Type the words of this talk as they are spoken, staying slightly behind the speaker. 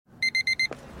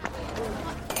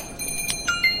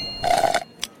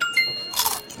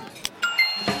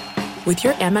With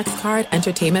your Amex card,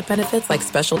 entertainment benefits like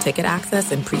special ticket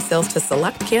access and pre-sales to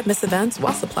select can't-miss events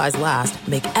while supplies last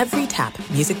make every tap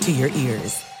music to your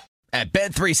ears. At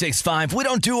Bet365, we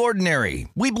don't do ordinary.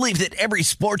 We believe that every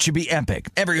sport should be epic.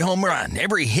 Every home run,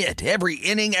 every hit, every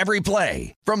inning, every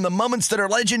play. From the moments that are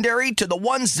legendary to the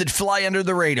ones that fly under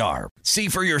the radar. See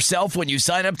for yourself when you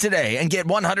sign up today and get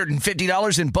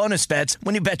 $150 in bonus bets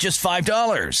when you bet just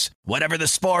 $5. Whatever the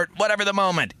sport, whatever the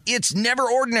moment, it's never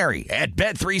ordinary at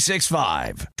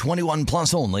Bet365. 21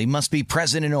 plus only. Must be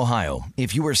present in Ohio.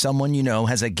 If you or someone you know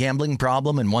has a gambling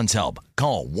problem and wants help,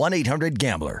 call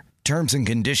 1-800-GAMBLER. Terms and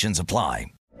conditions apply.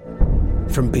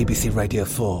 From BBC Radio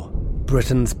 4,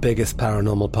 Britain's biggest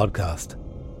paranormal podcast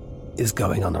is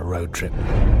going on a road trip.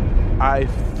 I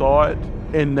thought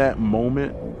in that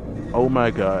moment, oh my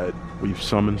God, we've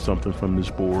summoned something from this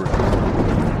board.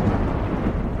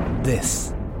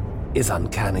 This is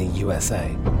Uncanny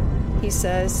USA. He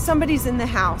says, somebody's in the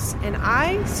house, and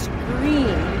I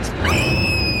screamed.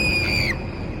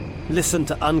 Listen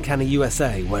to Uncanny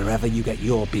USA wherever you get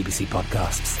your BBC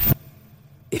podcasts,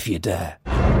 if you dare.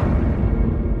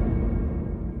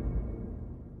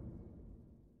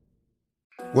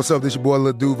 What's up, this your boy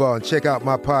Lil Duval, and check out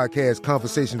my podcast,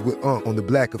 Conversations with Unc, on the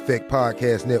Black Effect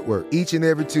Podcast Network. Each and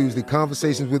every Tuesday,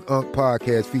 Conversations with Unc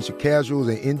podcast feature casuals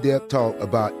and in-depth talk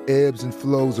about ebbs and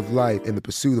flows of life and the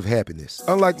pursuit of happiness.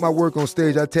 Unlike my work on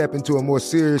stage, I tap into a more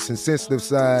serious and sensitive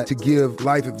side to give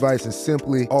life advice and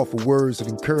simply offer words of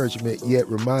encouragement, yet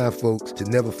remind folks to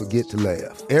never forget to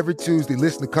laugh. Every Tuesday,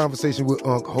 listen to Conversations with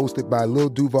Unc, hosted by Lil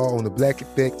Duval on the Black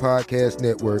Effect Podcast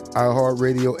Network,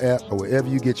 iHeartRadio app, or wherever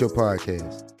you get your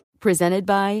podcasts. Presented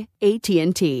by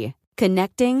AT&T.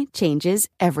 Connecting changes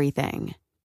everything.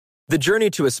 The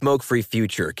journey to a smoke-free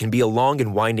future can be a long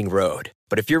and winding road.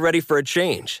 But if you're ready for a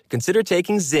change, consider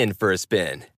taking Zyn for a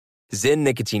spin. Zyn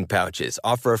nicotine pouches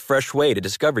offer a fresh way to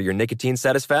discover your nicotine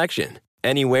satisfaction.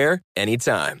 Anywhere,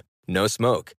 anytime. No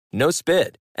smoke, no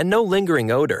spit, and no lingering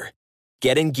odor.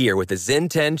 Get in gear with the Zyn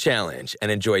 10 Challenge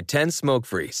and enjoy 10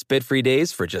 smoke-free, spit-free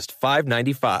days for just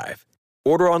 $5.95.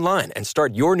 Order online and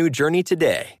start your new journey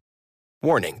today.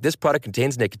 Warning, this product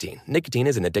contains nicotine. Nicotine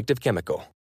is an addictive chemical.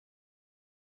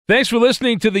 Thanks for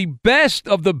listening to the Best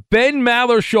of the Ben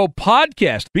Maller Show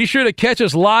podcast. Be sure to catch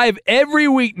us live every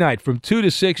weeknight from 2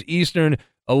 to 6 Eastern,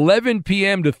 11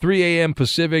 p.m. to 3 a.m.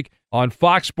 Pacific on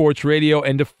Fox Sports Radio.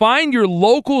 And to find your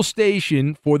local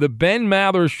station for the Ben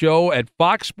Maller Show at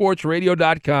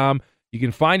foxsportsradio.com, you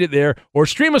can find it there, or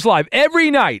stream us live every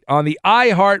night on the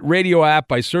iHeartRadio app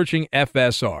by searching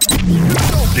FSR.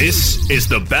 This is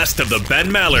the Best of the Ben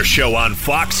Maller Show on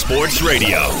Fox Sports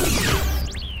Radio.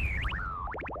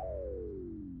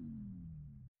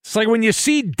 It's like when you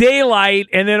see daylight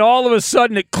and then all of a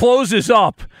sudden it closes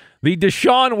up. The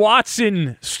Deshaun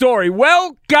Watson story.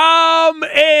 Welcome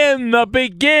in the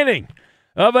beginning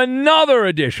of another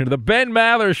edition of the Ben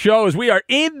Maller Show, as we are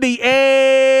in the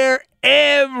air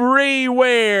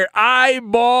everywhere,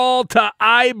 eyeball to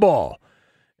eyeball,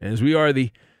 as we are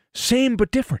the same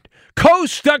but different,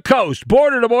 coast to coast,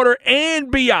 border to border,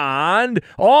 and beyond,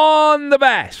 on the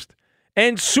vast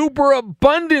and super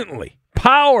abundantly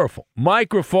powerful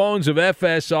microphones of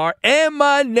FSR,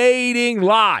 emanating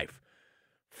live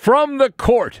from the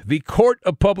court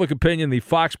of public opinion, the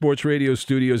Fox Sports Radio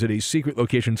studios at a secret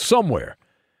location somewhere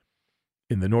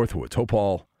in the Northwoods. Hope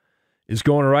all is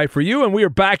going all right for you, and we are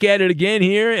back at it again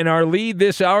here in our lead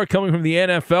this hour coming from the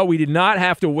NFL. We did not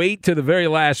have to wait to the very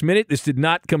last minute. This did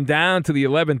not come down to the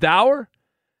 11th hour.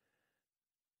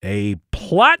 A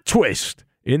plot twist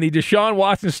in the Deshaun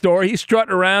Watson story. He's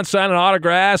strutting around signing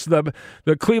autographs. The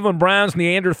Cleveland Browns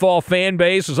Neanderthal fan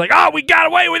base was like, oh, we got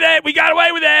away with it. We got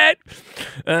away with it.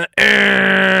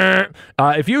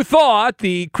 If you thought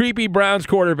the creepy Browns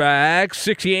quarterback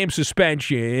 6-game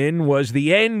suspension was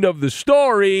the end of the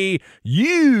story,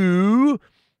 you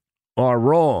are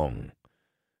wrong.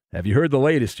 Have you heard the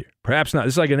latest here? Perhaps not.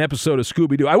 This is like an episode of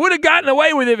Scooby-Doo. I would have gotten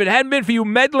away with it if it hadn't been for you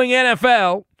meddling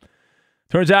NFL.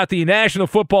 Turns out the National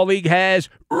Football League has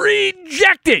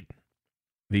rejected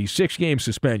the 6-game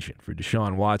suspension for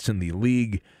Deshaun Watson. The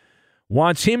league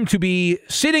wants him to be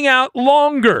sitting out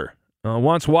longer,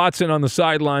 wants Watson on the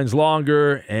sidelines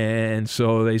longer. And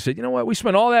so they said, you know what, we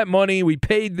spent all that money. We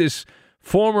paid this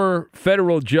former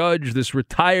federal judge, this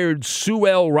retired Sue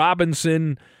L.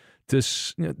 Robinson,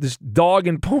 this dog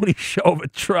and pony show of a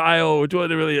trial, which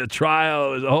wasn't really a trial.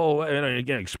 It was a whole, I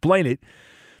can't explain it.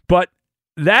 But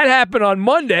that happened on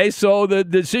Monday, so the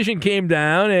decision came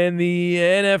down, and the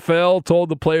NFL told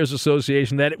the Players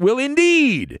Association that it will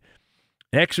indeed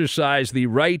exercise the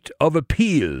right of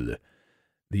appeal.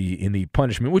 in the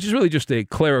punishment, which is really just a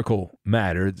clerical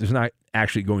matter. There's not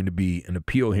actually going to be an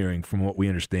appeal hearing from what we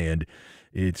understand.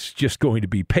 It's just going to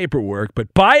be paperwork.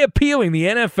 But by appealing, the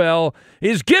NFL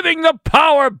is giving the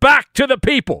power back to the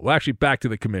people. Well, actually, back to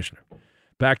the commissioner,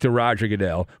 back to Roger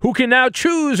Goodell, who can now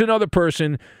choose another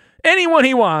person, anyone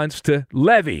he wants, to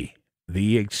levy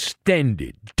the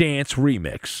extended dance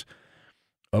remix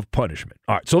of punishment.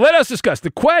 All right, so let us discuss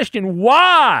the question,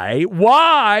 why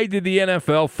did the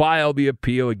NFL file the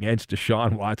appeal against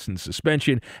Deshaun Watson's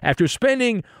suspension after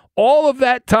spending all of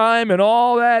that time and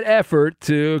all that effort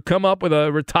to come up with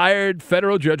a retired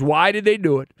federal judge? Why did they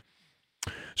do it?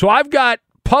 So I've got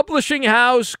publishing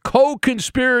house,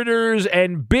 co-conspirators,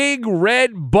 and Big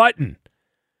Red Button.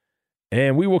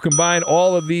 And we will combine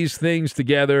all of these things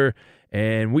together,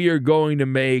 and we are going to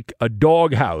make a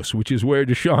doghouse, which is where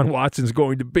Deshaun Watson's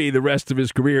going to be the rest of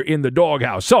his career, in the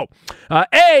doghouse. So,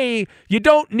 you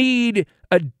don't need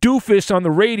a doofus on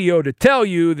the radio to tell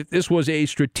you that this was a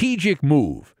strategic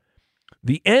move.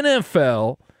 The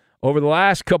NFL, over the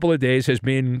last couple of days, has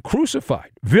been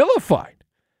crucified, vilified,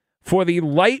 for the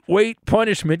lightweight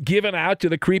punishment given out to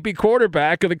the creepy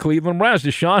quarterback of the Cleveland Browns.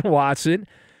 Deshaun Watson,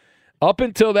 up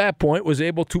until that point, was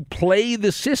able to play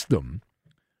the system,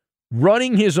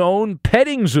 running his own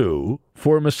petting zoo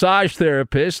for massage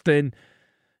therapists, and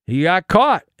he got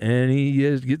caught, and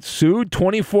he gets sued.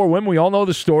 24 women. We all know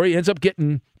the story. He ends up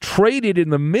getting traded in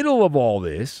the middle of all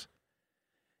this,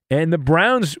 and the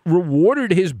Browns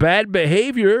rewarded his bad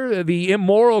behavior. The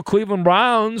immoral Cleveland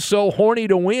Browns, so horny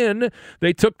to win,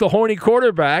 they took the horny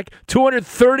quarterback.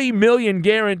 $230 million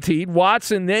guaranteed.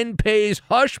 Watson then pays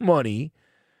hush money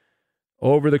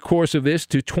over the course of this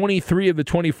to 23 of the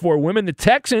 24 women. The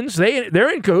Texans,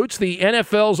 they're in cahoots. The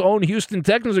NFL's own Houston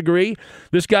Texans agree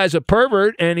this guy's a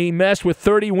pervert and he messed with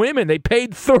 30 women. They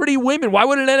paid 30 women. Why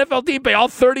would an NFL team pay all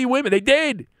 30 women? They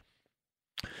did.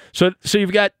 So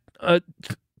you've got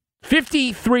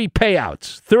 53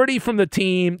 payouts, 30 from the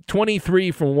team,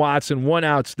 23 from Watson, one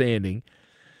outstanding.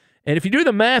 And if you do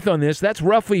the math on this, that's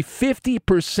roughly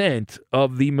 50%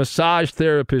 of the massage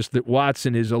therapist that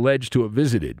Watson is alleged to have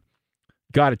visited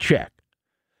got a check.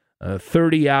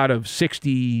 30 out of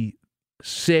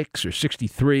 66 or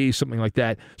 63, something like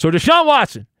that. So Deshaun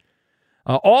Watson,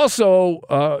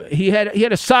 also he had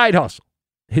a side hustle,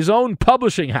 his own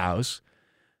publishing house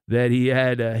that he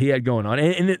had going on.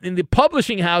 And in the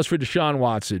publishing house for Deshaun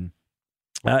Watson,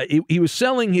 he was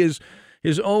selling his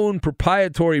own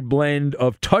proprietary blend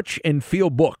of touch and feel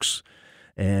books.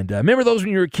 And remember those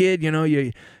when you were a kid? You know,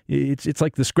 it's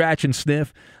like the scratch and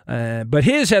sniff. But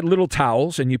his had little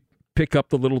towels, and you pick up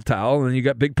the little towel, and you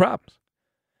got big problems.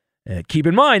 Keep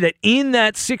in mind that in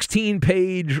that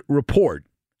 16-page report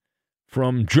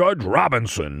from Judge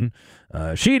Robinson,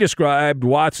 she described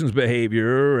Watson's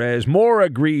behavior as more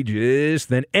egregious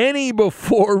than any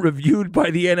before reviewed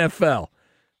by the NFL.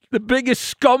 The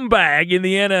biggest scumbag in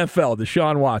the NFL,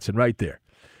 Deshaun Watson, right there.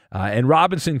 And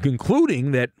Robinson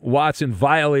concluding that Watson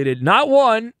violated not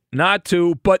one, not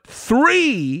two, but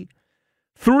three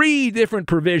different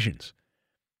provisions.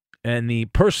 And the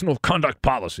personal conduct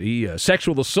policy,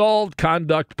 sexual assault,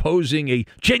 conduct posing a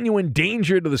genuine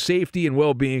danger to the safety and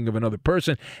well-being of another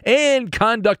person, and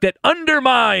conduct that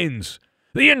undermines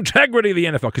the integrity of the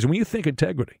NFL. Because when you think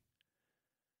integrity,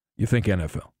 you think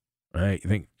NFL, right? You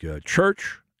think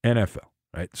church, NFL,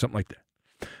 right? Something like that.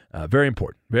 Very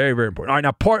important. Very, very important. All right,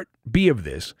 now part B of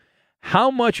this, how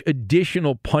much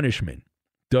additional punishment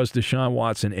does Deshaun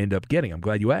Watson end up getting? I'm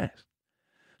glad you asked.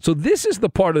 So this is the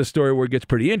part of the story where it gets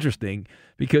pretty interesting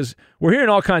because we're hearing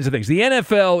all kinds of things. The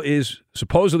NFL is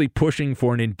supposedly pushing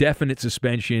for an indefinite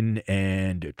suspension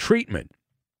and treatment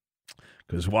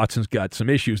because Watson's got some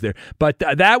issues there. But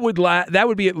that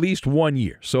would be at least 1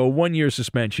 year. So a 1 year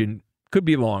suspension, could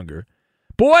be longer.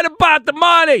 But what about the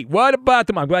money?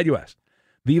 I'm glad you asked.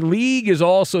 The league is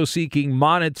also seeking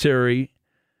monetary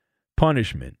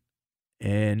punishment.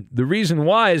 And the reason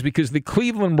why is because the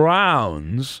Cleveland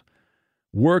Browns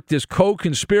worked as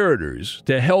co-conspirators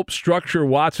to help structure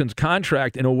Watson's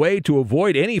contract in a way to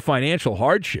avoid any financial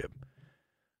hardship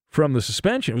from the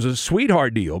suspension. It was a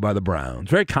sweetheart deal by the Browns.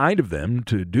 Very kind of them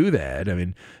to do that. I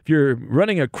mean, if you're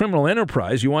running a criminal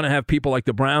enterprise, you want to have people like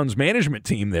the Browns management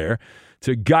team there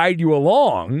to guide you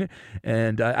along.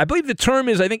 And I believe the term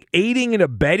is, aiding and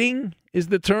abetting is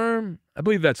the term. I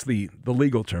believe that's the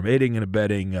legal term, aiding and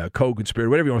abetting, co-conspirator,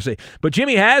 whatever you want to say. But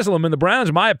Jimmy Haslam and the Browns,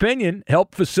 in my opinion,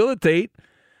 helped facilitate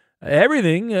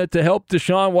everything to help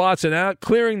Deshaun Watson out,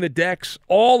 clearing the decks,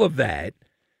 all of that.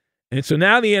 And so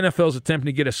now the NFL is attempting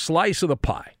to get a slice of the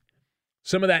pie,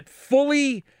 some of that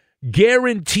fully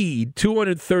guaranteed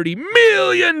 $230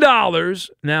 million.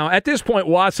 Now, at this point,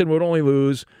 Watson would only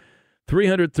lose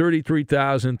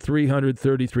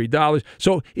 $333,333.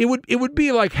 So it would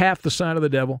be like half the sign of the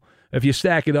devil. If you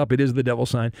stack it up, it is the devil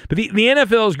sign. But the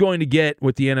NFL is going to get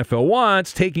what the NFL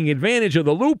wants, taking advantage of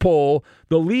the loophole.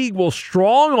 The league will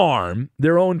strong-arm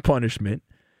their own punishment.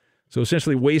 So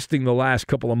essentially wasting the last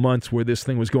couple of months where this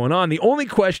thing was going on. The only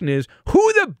question is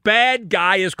who the bad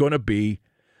guy is going to be.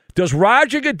 Does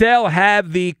Roger Goodell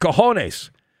have the cojones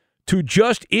to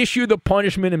just issue the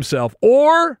punishment himself?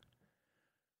 Or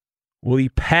will he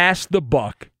pass the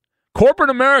buck? Corporate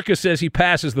America says he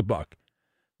passes the buck.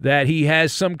 That he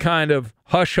has some kind of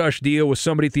hush-hush deal with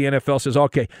somebody at the NFL, says,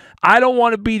 okay, I don't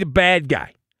want to be the bad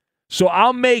guy, so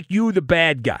I'll make you the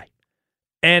bad guy.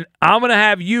 And I'm going to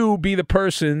have you be the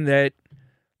person that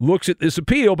looks at this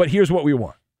appeal, but here's what we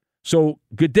want. So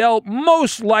Goodell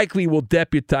most likely will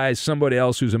deputize somebody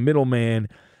else who's a middleman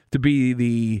to be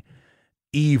the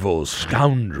evil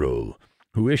scoundrel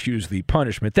who issues the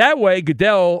punishment. That way,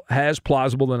 Goodell has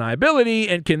plausible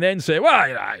deniability and can then say, well,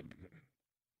 it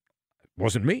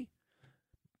wasn't me.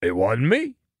 It wasn't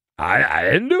me. I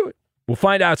didn't do it. We'll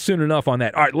find out soon enough on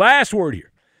that. All right, last word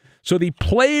here. So the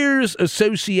Players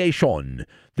Association,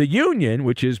 the union,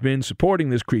 which has been supporting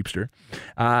this creepster,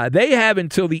 they have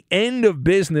until the end of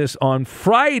business on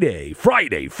Friday,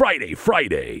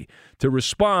 to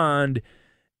respond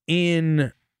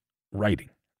in writing.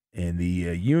 And the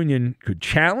union could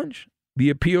challenge the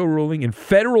appeal ruling in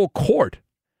federal court.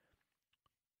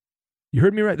 You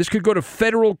heard me right. This could go to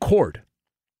federal court,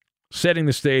 setting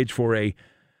the stage for a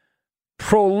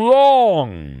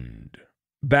prolonged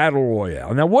battle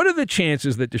royale. Now, what are the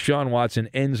chances that Deshaun Watson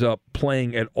ends up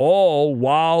playing at all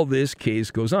while this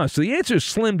case goes on? So the answer is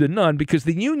slim to none because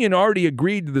the union already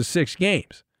agreed to the 6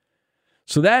 games.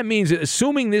 So that means that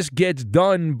assuming this gets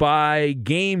done by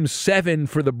Game 7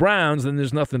 for the Browns, then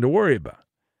there's nothing to worry about.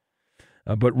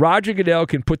 But Roger Goodell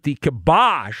can put the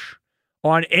kibosh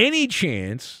on any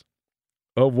chance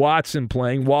of Watson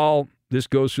playing while this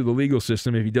goes through the legal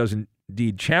system if he doesn't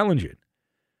indeed challenge it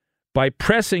by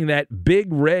pressing that big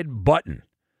red button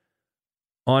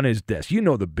on his desk. You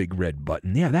know the big red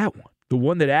button. Yeah, that one. The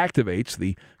one that activates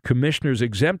the commissioner's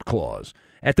exempt clause.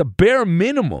 At the bare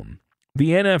minimum,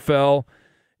 the NFL,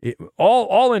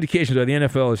 all indications are the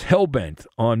NFL is hell-bent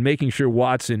on making sure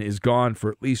Watson is gone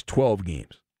for at least 12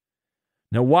 games.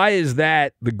 Now, why is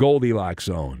that the Goldilocks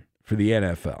zone for the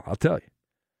NFL? I'll tell you.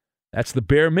 That's the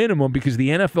bare minimum because the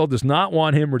NFL does not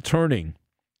want him returning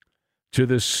to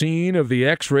the scene of the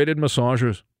X-rated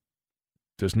massagers.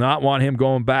 Does not want him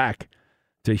going back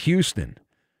to Houston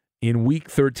in Week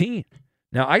 13.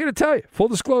 Now, I got to tell you, full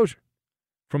disclosure,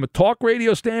 from a talk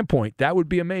radio standpoint, that would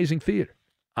be amazing theater.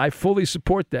 I fully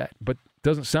support that, but it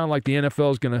doesn't sound like the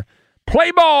NFL is going to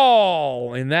play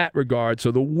ball in that regard.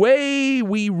 So the way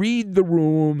we read the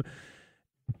room,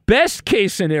 best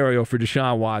case scenario for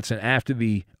Deshaun Watson after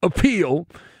the appeal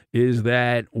is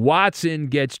that Watson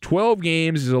gets 12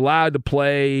 games, is allowed to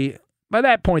play. By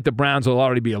that point, the Browns will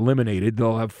already be eliminated.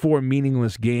 They'll have 4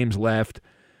 meaningless games left.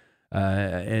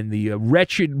 And the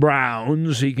wretched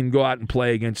Browns, he can go out and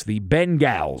play against the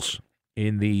Bengals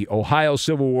in the Ohio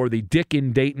Civil War, the Dick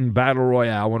and Dayton Battle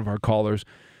Royale, one of our callers,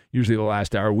 usually the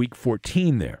last hour, Week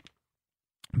 14 there.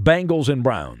 Bengals and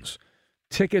Browns.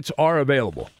 Tickets are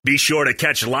available. Be sure to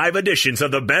catch live editions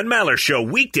of the Ben Maller Show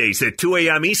weekdays at 2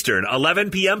 a.m. Eastern,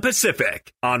 11 p.m.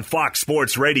 Pacific on Fox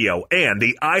Sports Radio and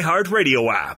the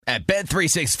iHeartRadio app. At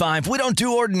Bet365, we don't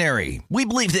do ordinary. We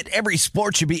believe that every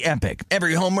sport should be epic.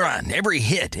 Every home run, every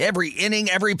hit, every inning,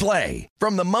 every play.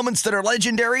 From the moments that are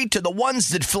legendary to the ones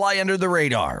that fly under the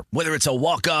radar. Whether it's a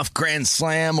walk-off grand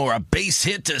slam or a base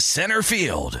hit to center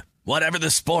field. Whatever the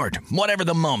sport, whatever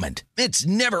the moment, it's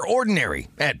never ordinary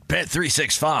at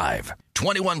Bet365.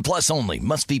 21 plus only.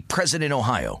 Must be present in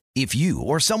Ohio. If you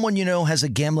or someone you know has a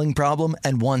gambling problem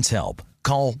and wants help,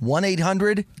 call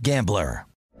 1-800-GAMBLER.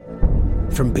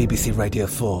 From BBC Radio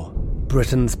 4,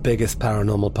 Britain's biggest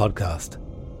paranormal podcast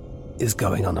is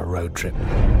going on a road trip.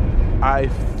 I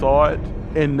thought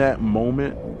in that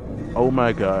moment, oh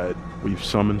my God, we've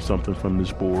summoned something from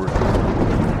this board.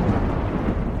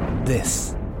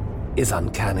 This is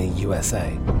Uncanny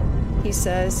USA. He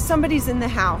says, somebody's in the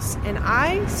house, and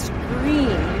I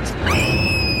screamed.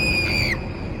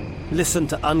 Listen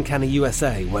to Uncanny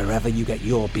USA wherever you get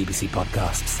your BBC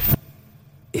podcasts,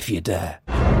 if you dare.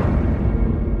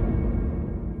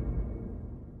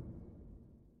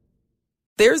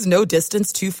 There's no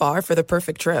distance too far for the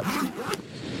perfect trip.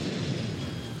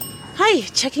 Hi,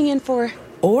 checking in for...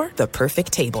 Or the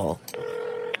perfect table.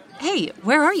 Hey,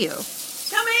 where are you?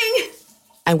 Coming!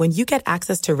 And when you get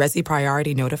access to Resi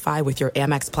Priority Notify with your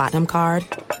Amex Platinum card...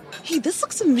 Hey, this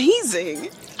looks amazing.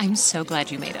 I'm so glad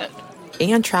you made it.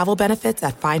 And travel benefits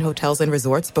at fine hotels and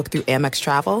resorts booked through Amex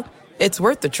Travel, it's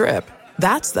worth the trip.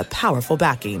 That's the powerful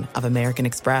backing of American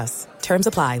Express. Terms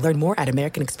apply. Learn more at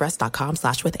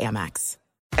americanexpress.com/withAmex.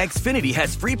 Xfinity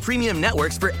has free premium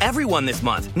networks for everyone this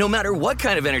month, no matter what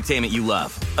kind of entertainment you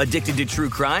love. Addicted to true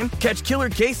crime? Catch killer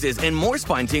cases and more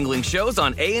spine-tingling shows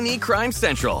on A&E Crime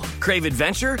Central. Crave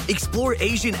adventure? Explore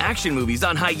Asian action movies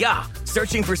on Hi-YAH.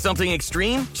 Searching for something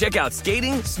extreme? Check out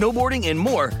skating, snowboarding, and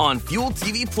more on Fuel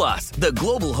TV Plus, the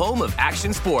global home of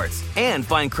action sports. And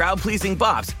find crowd-pleasing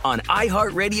bops on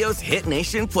iHeartRadio's Hit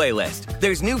Nation playlist.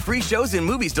 There's new free shows and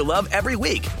movies to love every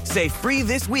week. Say free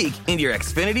this week in your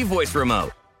Xfinity voice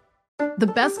remote. The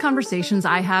best conversations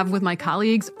I have with my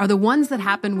colleagues are the ones that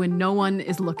happen when no one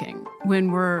is looking,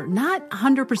 when we're not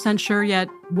 100% sure yet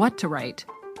what to write.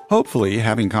 Hopefully,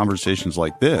 having conversations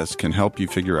like this can help you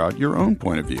figure out your own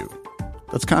point of view.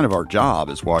 That's kind of our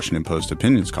job as Washington Post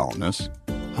opinions columnists.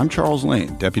 I'm Charles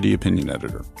Lane, Deputy Opinion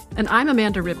Editor. And I'm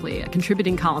Amanda Ripley, a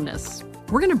contributing columnist.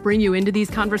 We're going to bring you into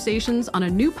these conversations on a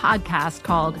new podcast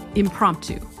called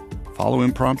Impromptu. Follow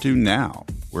Impromptu now,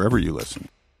 wherever you listen.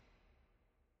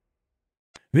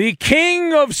 The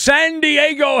king of San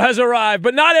Diego has arrived,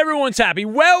 but not everyone's happy.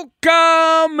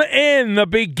 Welcome in the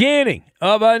beginning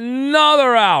of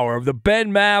another hour of the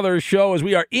Ben Maller Show as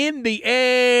we are in the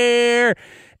air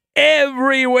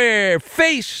everywhere,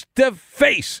 face to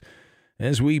face,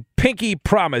 as we pinky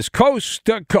promise, coast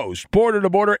to coast, border to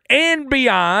border, and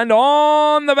beyond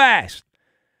on the vast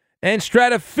and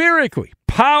stratospherically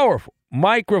powerful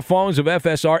microphones of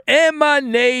FSR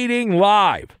emanating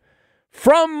live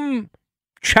from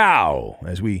Chow,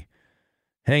 as we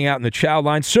hang out in the Chow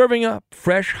line, serving up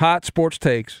fresh, hot sports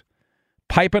takes,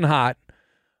 piping hot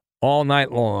all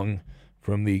night long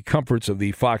from the comforts of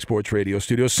the Fox Sports Radio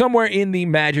studio, somewhere in the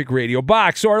Magic Radio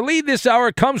box. So our lead this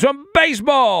hour comes from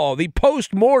baseball, the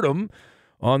post-mortem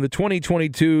on the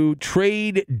 2022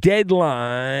 trade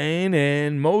deadline,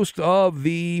 and most of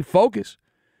the focus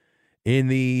in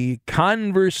the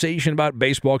conversation about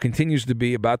baseball continues to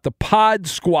be about the Pod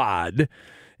Squad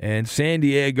and San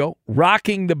Diego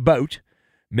rocking the boat,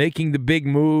 making the big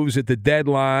moves at the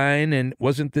deadline. And it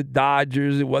wasn't the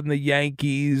Dodgers, it wasn't the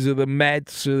Yankees or the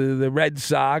Mets or the Red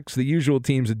Sox, the usual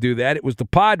teams that do that. It was the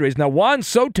Padres. Now, Juan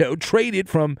Soto traded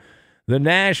from the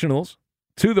Nationals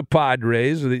to the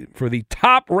Padres for the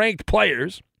top-ranked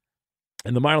players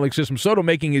in the minor league system. Soto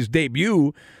making his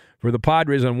debut for the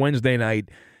Padres on Wednesday night,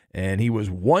 and he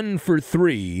was 1 for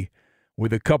 3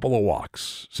 with a couple of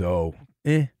walks. So,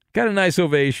 got a nice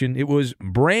ovation. It was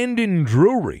Brandon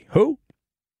Drury. Who?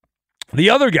 The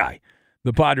other guy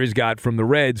the Padres got from the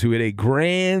Reds, who had a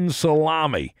grand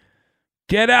salami.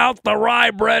 Get out the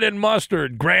rye bread and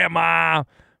mustard, Grandma,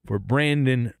 for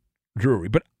Brandon Drury.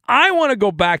 But I want to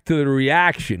go back to the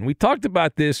reaction. We talked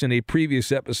about this in a previous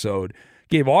episode,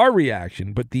 gave our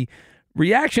reaction, but the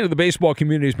reaction of the baseball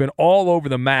community has been all over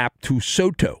the map to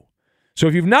Soto. So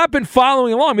if you've not been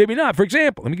following along, maybe not. For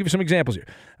example, let me give you some examples here.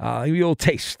 Give you a little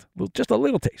taste, just a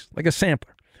little taste, like a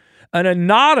sampler. An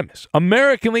anonymous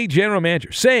American League general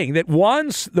manager saying that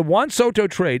the Juan Soto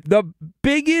trade, the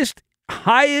biggest,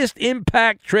 highest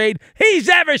impact trade he's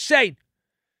ever seen.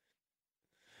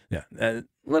 Yeah, a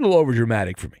little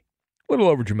overdramatic for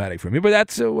me. But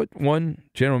that's what one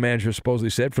general manager supposedly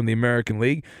said from the American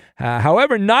League.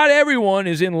 However, not everyone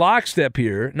is in lockstep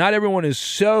here. Not everyone is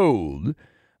sold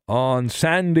on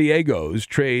San Diego's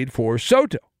trade for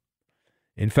Soto.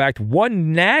 In fact,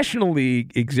 one National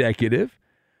League executive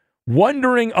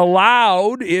wondering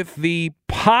aloud if the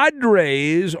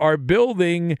Padres are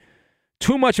building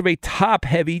too much of a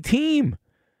top-heavy team,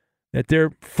 that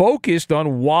they're focused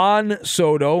on Juan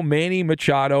Soto, Manny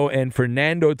Machado, and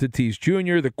Fernando Tatis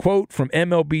Jr. The quote from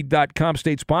MLB.com,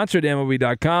 state-sponsored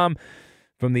MLB.com,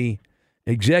 from the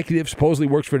executive, supposedly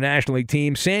works for a National League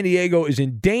team. San Diego is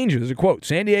in danger. There's a quote.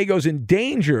 San Diego's in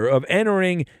danger of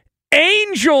entering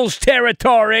Angels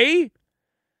territory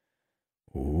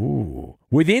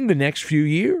within the next few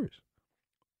years,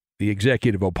 the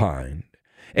executive opined.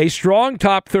 A strong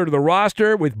top third of the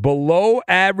roster with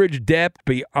below-average depth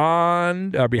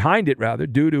behind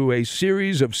it, due to a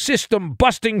series of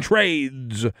system-busting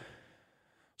trades.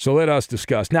 So let us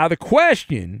discuss. Now, the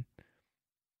question,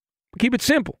 keep it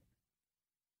simple.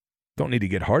 Don't need to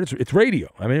get hard. It's radio.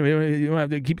 I mean, you don't have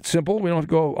to keep it simple. We don't have to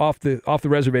go off the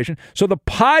reservation. So the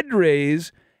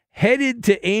Padres headed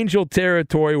to Angel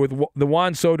territory with the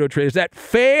Juan Soto trade. Is that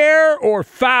fair or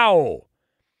foul?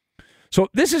 So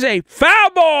this is a foul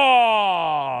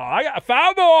ball. I got a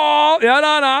foul ball.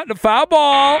 No. The foul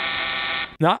ball.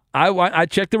 No, I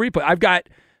checked the replay. I've got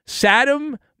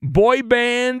Saddam, boy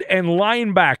band, and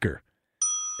linebacker.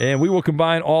 And we will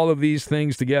combine all of these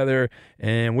things together,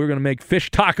 and we're going to make fish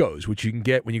tacos, which you can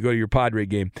get when you go to your Padre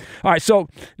game. All right, so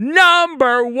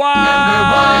number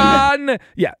one.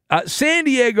 Yeah, San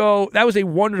Diego, that was a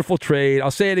wonderful trade.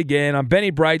 I'll say it again. I'm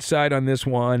Benny Brightside on this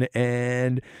one,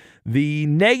 and the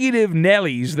negative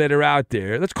Nellies that are out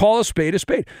there, let's call a spade a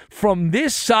spade. From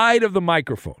this side of the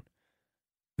microphone,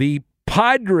 the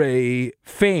Padre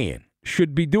fan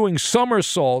should be doing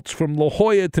somersaults from La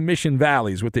Jolla to Mission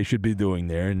Valley is what they should be doing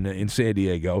there in San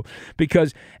Diego.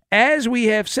 Because, as we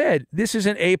have said, this is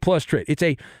an A-plus trade. It's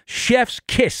a chef's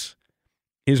kiss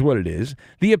is what it is.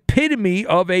 The epitome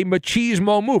of a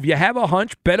machismo move. You have a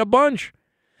hunch, bet a bunch.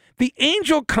 The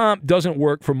Angel comp doesn't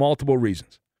work for multiple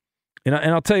reasons. And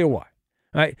I'll tell you why.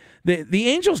 All right? The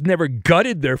Angels never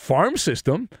gutted their farm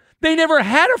system. They never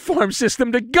had a farm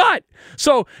system to gut.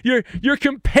 So you're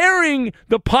comparing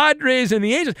the Padres and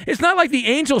the Angels. It's not like the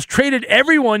Angels traded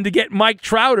everyone to get Mike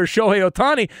Trout or Shohei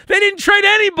Ohtani. They didn't trade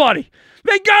anybody.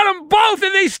 They got them both,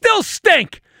 and they still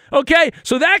stink. Okay?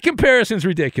 So that comparison's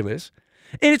ridiculous.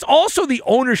 And it's also the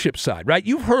ownership side, right?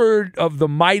 You've heard of the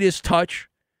Midas touch.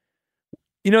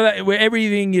 You know that where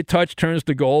everything you touch turns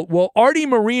to gold? Well, Artie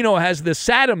Moreno has the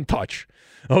Saddam touch.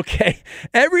 Okay,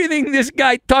 everything this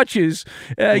guy touches,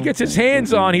 gets his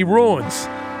hands on, he ruins.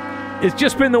 It's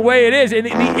just been the way it is. And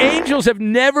the Angels have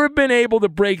never been able to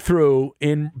break through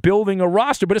in building a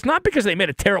roster. But it's not because they made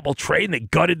a terrible trade and they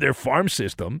gutted their farm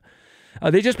system.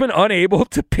 They've just been unable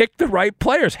to pick the right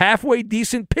players. Halfway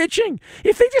decent pitching.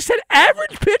 If they just had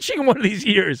average pitching one of these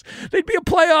years, they'd be a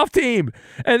playoff team.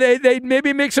 And they'd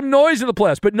maybe make some noise in the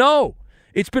playoffs. But no.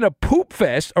 It's been a poop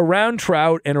fest around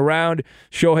Trout and around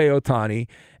Shohei Ohtani.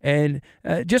 And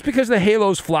just because the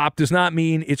Halos flop does not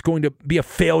mean it's going to be a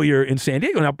failure in San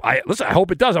Diego. Now, I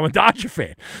hope it does. I'm a Dodger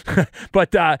fan.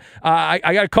 But I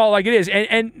got to call it like it is.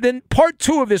 And then part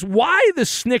two of this, why the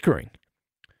snickering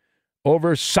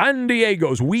over San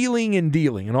Diego's wheeling and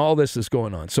dealing and all this that's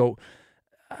going on? So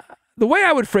the way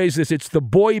I would phrase this, it's the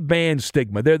boy band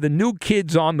stigma. They're the new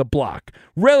kids on the block,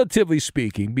 relatively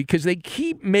speaking, because they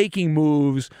keep making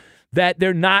moves that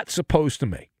they're not supposed to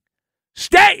make.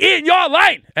 Stay in your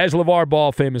lane, as LeVar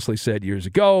Ball famously said years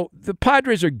ago. The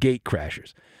Padres are gate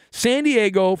crashers. San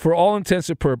Diego, for all intents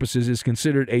and purposes, is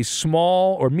considered a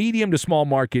small or medium to small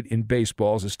market in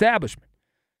baseball's establishment.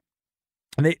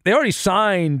 And they already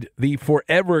signed the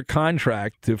forever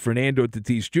contract to Fernando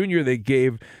Tatis Jr. They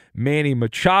gave Manny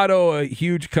Machado a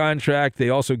huge contract. They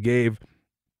also gave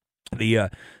the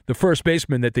first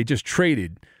baseman that they just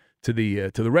traded to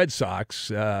the Red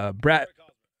Sox,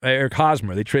 Eric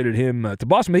Hosmer. They traded him to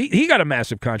Boston. But he got a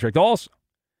massive contract also.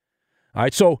 All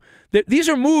right, so these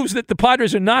are moves that the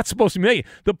Padres are not supposed to be making.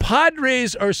 The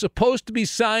Padres are supposed to be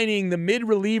signing the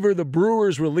mid-reliever the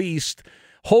Brewers released,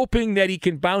 hoping that he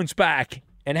can bounce back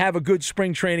and have a good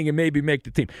spring training and maybe make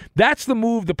the team. That's the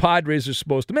move the Padres are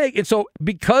supposed to make. And so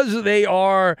because they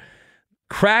are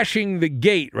crashing the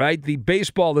gate, right, the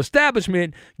baseball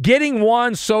establishment, getting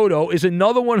Juan Soto is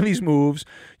another one of these moves.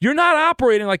 You're not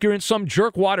operating like you're in some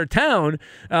jerkwater town,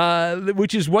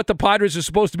 which is what the Padres are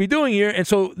supposed to be doing here. And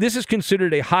so this is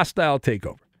considered a hostile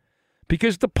takeover.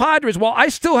 Because the Padres, while I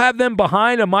still have them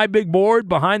behind on my big board,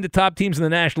 behind the top teams in the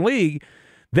National League,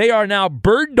 they are now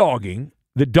bird-dogging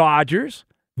the Dodgers,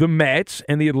 the Mets,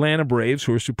 and the Atlanta Braves,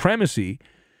 who are supremacy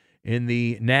in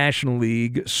the National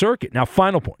League circuit. Now,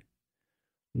 final point.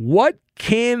 What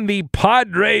can the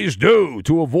Padres do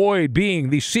to avoid being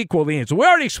the sequel to the Angels? We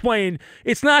already explained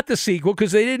it's not the sequel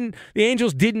because the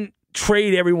Angels didn't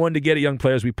trade everyone to get a young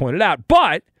player, as we pointed out.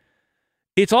 But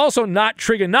it's also not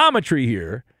trigonometry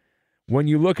here when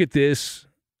you look at this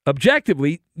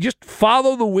objectively. Just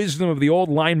follow the wisdom of the old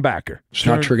linebacker. It's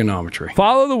not trigonometry.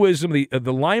 Follow the wisdom of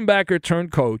the linebacker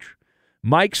turned coach,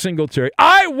 Mike Singletary.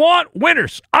 I want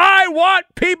winners. I want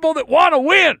people that want to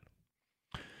win.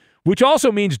 Which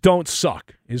also means don't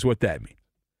suck, is what that means.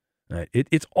 Right?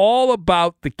 It's all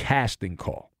about the casting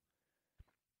call.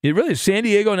 It really is. San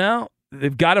Diego now,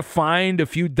 they've got to find a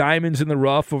few diamonds in the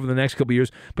rough over the next couple of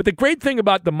years. But the great thing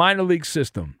about the minor league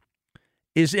system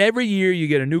is every year you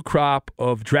get a new crop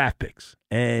of draft picks,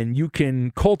 and you can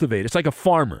cultivate. It's like a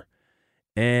farmer.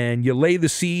 And you lay the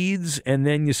seeds, and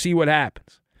then you see what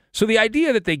happens. So the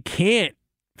idea that they can't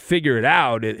figure it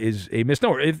out is a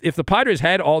misnomer. If the Padres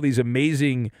had all these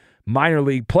amazing minor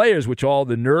league players, which all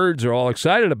the nerds are all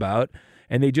excited about,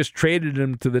 and they just traded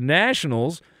them to the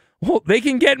Nationals, well, they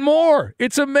can get more.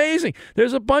 It's amazing.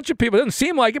 There's a bunch of people. It doesn't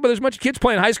seem like it, but there's a bunch of kids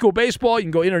playing high school baseball. You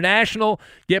can go international,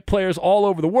 get players all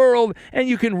over the world, and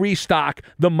you can restock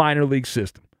the minor league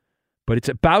system. But it's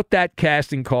about that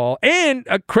casting call. And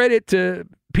a credit to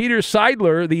Peter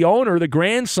Seidler, the owner, the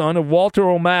grandson of Walter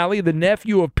O'Malley, the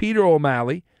nephew of Peter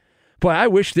O'Malley. Boy, I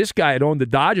wish this guy had owned the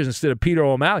Dodgers instead of Peter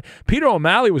O'Malley. Peter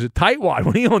O'Malley was a tightwad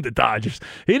when he owned the Dodgers.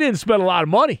 He didn't spend a lot of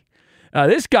money.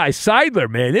 This guy Seidler,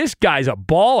 man, this guy's a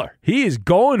baller. He is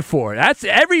going for it.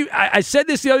 I said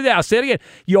this the other day. I'll say it again.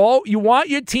 You want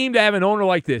your team to have an owner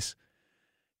like this.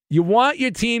 You want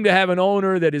your team to have an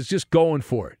owner that is just going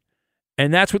for it.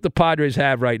 And that's what the Padres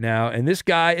have right now. And this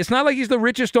guy, it's not like he's the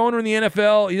richest owner in the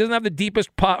NFL. He doesn't have the deepest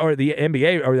or the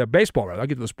NBA or the baseball. Rather. I'll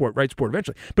get to the sport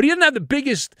eventually. But he doesn't have the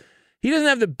biggest. He doesn't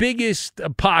have the biggest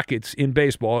pockets in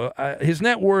baseball. His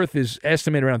net worth is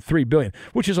estimated around $3 billion,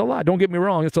 which is a lot. Don't get me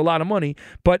wrong; it's a lot of money.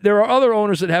 But there are other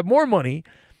owners that have more money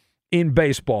in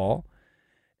baseball,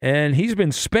 and he's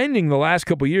been spending the last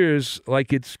couple of years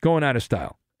like it's going out of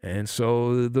style. And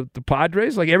so the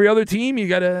Padres, like every other team, you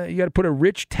gotta put a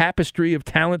rich tapestry of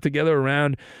talent together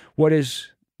around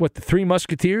the three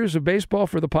musketeers of baseball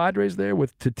for the Padres there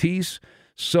with Tatis,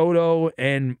 Soto,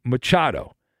 and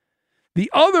Machado. The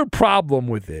other problem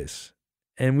with this,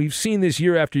 and we've seen this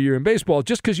year after year in baseball,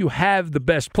 just because you have the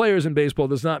best players in baseball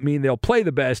does not mean they'll play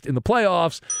the best in the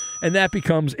playoffs, and that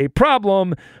becomes a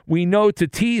problem. We know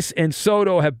Tatis and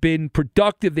Soto have been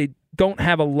productive. They don't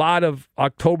have a lot of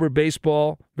October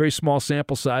baseball, very small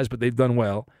sample size, but they've done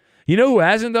well. You know who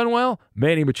hasn't done well?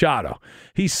 Manny Machado.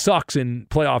 He sucks in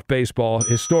playoff baseball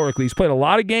historically. He's played a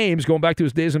lot of games going back to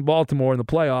his days in Baltimore in the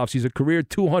playoffs. He's a career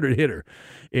 200 hitter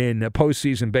in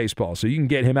postseason baseball, so you can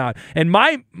get him out. And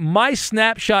my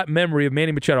snapshot memory of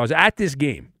Manny Machado, I was at this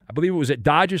game. I believe it was at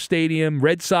Dodger Stadium,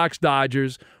 Red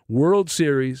Sox-Dodgers, World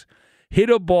Series, hit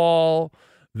a ball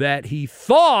that he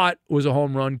thought was a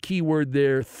home run, keyword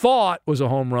there, thought was a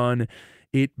home run.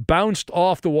 It bounced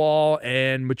off the wall,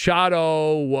 and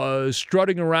Machado was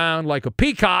strutting around like a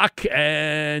peacock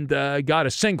and got a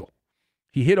single.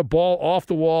 He hit a ball off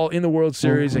the wall in the World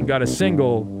Series and got a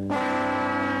single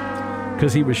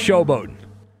because he was showboating.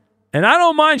 And I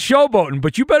don't mind showboating,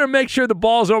 but you better make sure the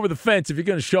ball's over the fence if you're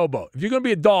going to showboat. If you're going to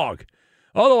be a dog.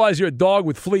 Otherwise, you're a dog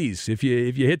with fleas. If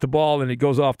you hit the ball and it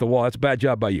goes off the wall, that's a bad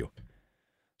job by you.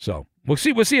 So we'll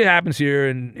see what happens here,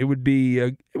 and it would be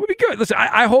good. Listen,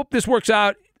 I hope this works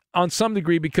out on some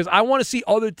degree because I want to see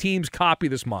other teams copy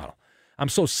this model. I'm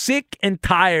so sick and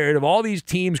tired of all these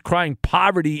teams crying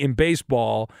poverty in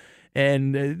baseball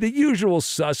and the usual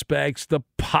suspects, the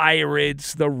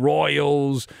Pirates, the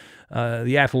Royals,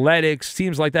 the Athletics,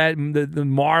 teams like that, the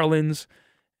Marlins.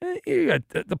 You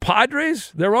got the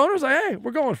Padres, their owners, like, hey,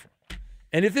 we're going for it.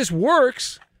 And if this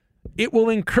works, it will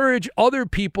encourage other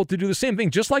people to do the same thing.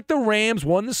 Just like the Rams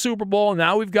won the Super Bowl,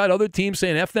 now we've got other teams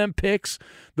saying F them picks.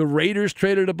 The Raiders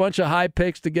traded a bunch of high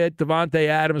picks to get Devontae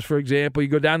Adams, for example. You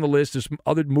go down the list, there's some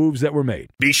other moves that were made.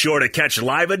 Be sure to catch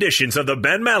live editions of The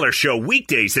Ben Maller Show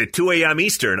weekdays at 2 a.m.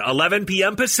 Eastern, 11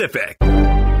 p.m. Pacific.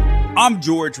 I'm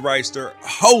George Reister,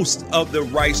 host of the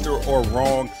Reister or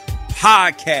Wrong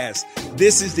podcast.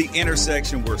 This is the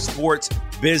intersection where sports,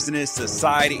 business,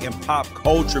 society, and pop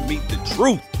culture meet the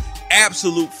truth.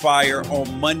 Absolute fire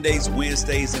on Mondays,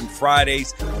 Wednesdays, and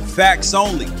Fridays. Facts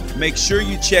only. Make sure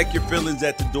you check your feelings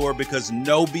at the door because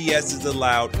no BS is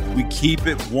allowed. We keep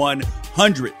it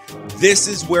 100. This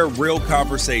is where real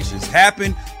conversations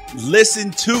happen.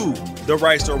 Listen to the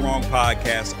Right or Wrong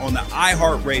podcast on the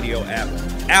iHeartRadio app,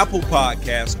 Apple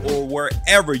Podcasts, or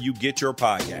wherever you get your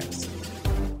podcasts.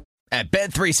 At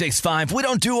Bet365, we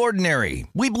don't do ordinary.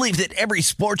 We believe that every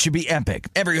sport should be epic.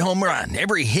 Every home run,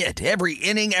 every hit, every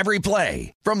inning, every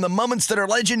play. From the moments that are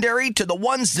legendary to the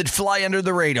ones that fly under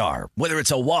the radar. Whether it's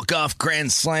a walk-off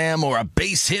grand slam or a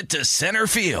base hit to center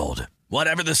field.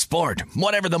 Whatever the sport,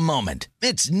 whatever the moment.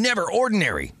 It's never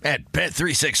ordinary at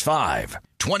Bet365.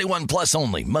 21 plus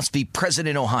only. Must be present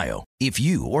in Ohio. If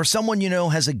you or someone you know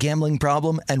has a gambling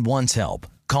problem and wants help,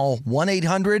 call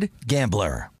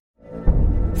 1-800-GAMBLER.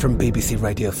 From BBC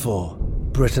Radio 4,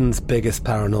 Britain's biggest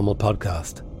paranormal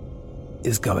podcast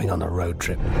is going on a road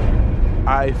trip.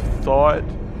 I thought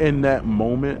in that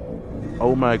moment,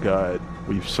 oh my God,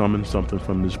 we've summoned something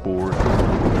from this board.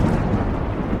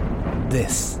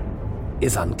 This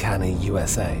is Uncanny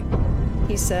USA.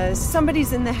 He says,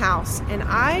 somebody's in the house, and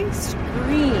I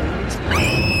screamed.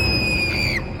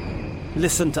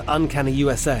 Listen to Uncanny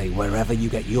USA wherever you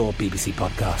get your BBC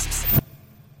podcasts,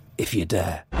 if you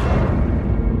dare.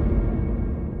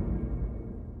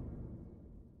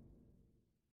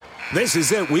 This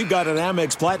is it. We've got an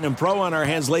Amex Platinum Pro on our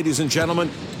hands, ladies and gentlemen.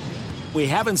 We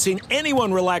haven't seen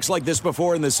anyone relax like this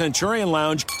before in the Centurion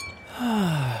Lounge.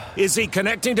 Is he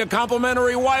connecting to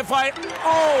complimentary Wi-Fi?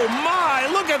 Oh, my!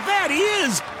 Look at that! He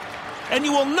is! And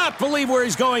you will not believe where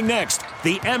he's going next.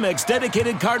 The Amex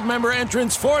dedicated card member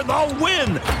entrance for the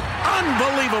win.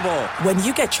 Unbelievable. When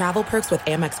you get travel perks with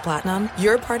Amex Platinum,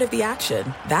 you're part of the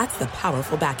action. That's the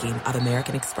powerful backing of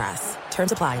American Express.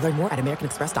 Terms apply. Learn more at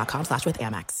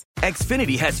americanexpress.com/withAmex.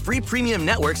 Xfinity has free premium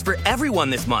networks for everyone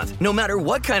this month, no matter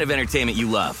what kind of entertainment you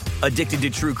love. Addicted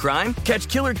to true crime? Catch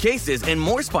killer cases and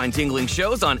more spine-tingling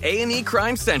shows on A&E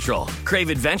Crime Central. Crave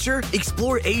adventure?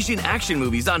 Explore Asian action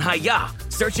movies on Hayya.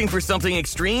 Searching for something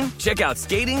extreme? Check out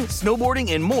skating,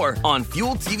 snowboarding, and more on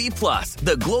Fuel TV Plus,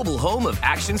 the global home of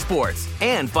action sports.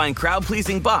 And find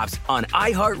crowd-pleasing bops on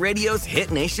iHeartRadio's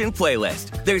Hit Nation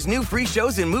playlist. There's new free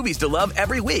shows and movies to love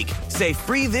every week. Say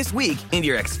free this week in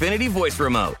your Xfinity voice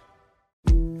remote.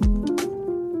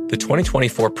 The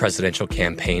 2024 presidential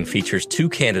campaign features two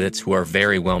candidates who are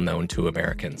very well known to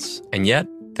Americans. And yet,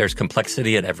 there's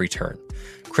complexity at every turn.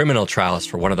 Criminal trials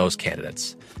for one of those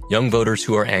candidates. Young voters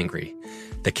who are angry.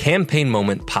 The Campaign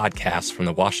Moment podcast from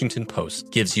the Washington Post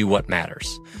gives you what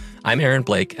matters. I'm Aaron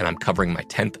Blake, and I'm covering my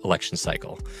 10th election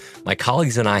cycle. My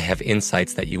colleagues and I have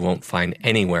insights that you won't find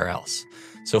anywhere else.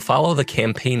 So follow The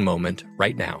Campaign Moment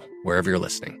right now, wherever you're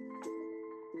listening.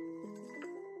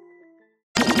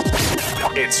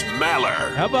 It's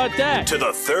Maller. How about that? To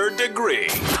the third degree.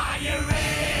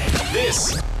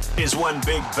 This is when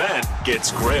Big Ben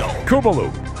gets grilled.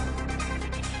 Kubaloo.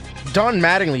 Don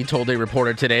Mattingly told a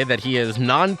reporter today that he is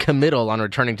non-committal on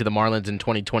returning to the Marlins in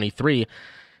 2023.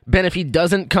 Ben, if he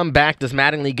doesn't come back, does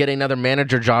Mattingly get another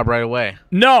manager job right away?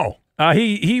 No.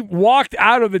 He walked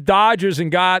out of the Dodgers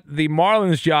and got the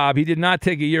Marlins job. He did not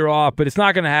take a year off, but it's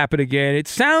not going to happen again. It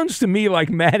sounds to me like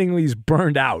Mattingly's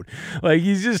burned out. Like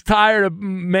he's just tired of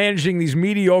managing these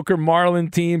mediocre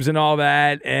Marlin teams and all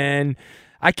that. And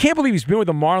I can't believe he's been with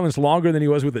the Marlins longer than he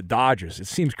was with the Dodgers. It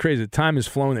seems crazy. The time has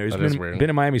flown there. He's been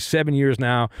in Miami 7 years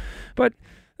now. But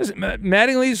listen,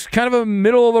 Mattingly's kind of a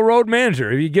middle-of-the-road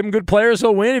manager. If you give him good players,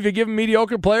 he'll win. If you give him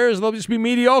mediocre players, they'll just be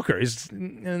mediocre.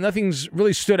 Nothing's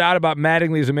really stood out about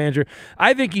Mattingly as a manager.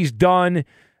 I think he's done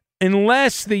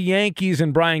unless the Yankees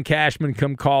and Brian Cashman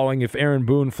come calling. If Aaron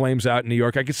Boone flames out in New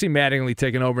York, I could see Mattingly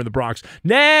taking over in the Bronx.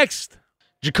 Next!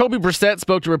 Jacoby Brissett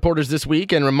spoke to reporters this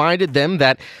week and reminded them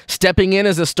that stepping in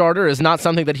as a starter is not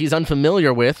something that he's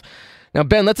unfamiliar with. Now,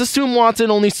 Ben, let's assume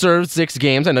Watson only served 6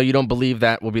 games. I know you don't believe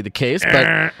that will be the case,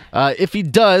 but if he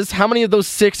does, how many of those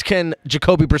 6 can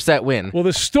Jacoby Brissett win? Well,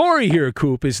 the story here,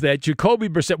 Coop, is that Jacoby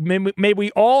Brissett, may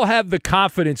we all have the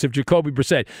confidence of Jacoby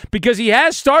Brissett, because he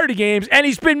has started games and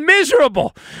he's been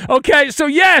miserable. Okay, so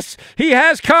yes, he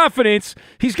has confidence.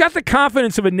 He's got the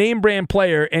confidence of a name brand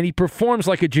player, and he performs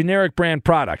like a generic brand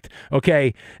product.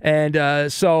 Okay, and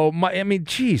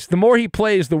geez, the more he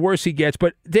plays, the worse he gets.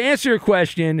 But to answer your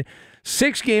question,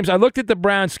 6 games. I looked at the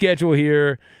Browns' schedule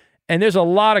here, and there's a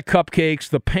lot of cupcakes.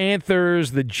 The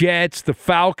Panthers, the Jets, the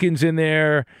Falcons in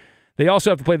there. They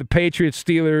also have to play the Patriots,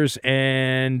 Steelers,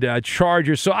 and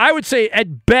Chargers. So I would say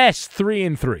at best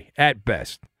 3-3. At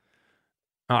best.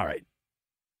 All right.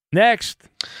 Next.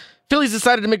 Phillies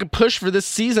decided to make a push for this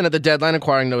season at the deadline,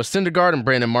 acquiring Noah Syndergaard and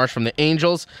Brandon Marsh from the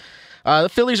Angels. The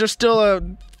Phillies are still a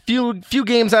few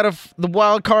games out of the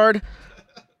wild card.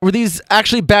 Were these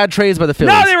actually bad trades by the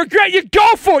Phillies? No, they were great. You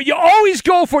go for it. You always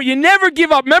go for it. You never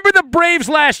give up. Remember the Braves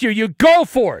last year. You go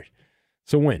for it.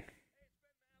 It's a win.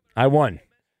 I won.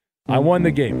 I won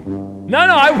the game. No,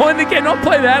 I won the game. Don't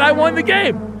play that. I won the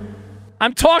game.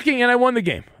 I'm talking and I won the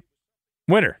game.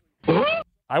 Winner.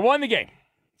 I won the game.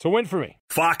 It's a win for me.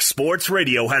 Fox Sports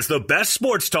Radio has the best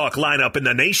sports talk lineup in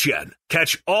the nation.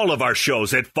 Catch all of our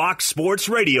shows at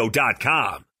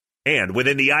foxsportsradio.com. And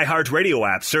within the iHeartRadio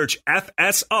app, search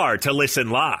FSR to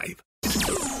listen live.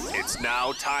 It's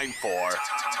now time for...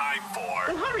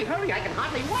 Well, hurry, I can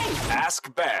hardly wait.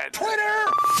 Ask Ben. Twitter!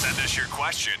 Send us your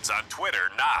questions on Twitter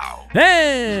now.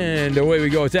 And away we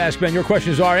go. It's Ask Ben. Your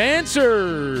questions are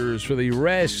answers for the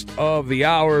rest of the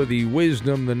hour. The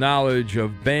wisdom, the knowledge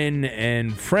of Ben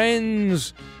and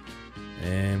friends.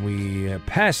 And we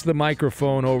pass the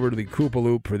microphone over to the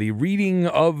Koopaloop for the reading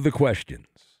of the questions.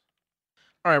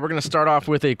 All right, we're going to start off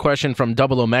with a question from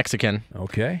Double O Mexican.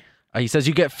 Okay. He says,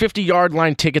 you get 50-yard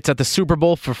line tickets at the Super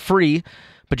Bowl for free,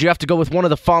 but you have to go with one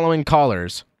of the following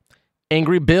callers.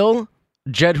 Angry Bill,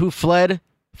 Jed Who Fled,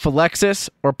 Philexis,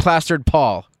 or Plastered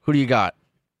Paul. Who do you got?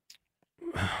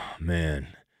 Oh, man.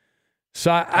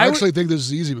 So I actually think this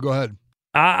is easy, but go ahead.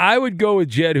 I would go with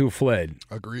Jed Who Fled.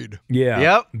 Agreed. Yeah.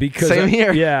 Yep. Because same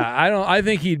here. Yeah. I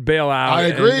think he'd bail out. I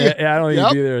agree. I don't think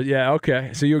he'd be there. Yeah. Okay.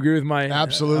 So you agree with my?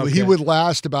 Absolutely. Okay. He would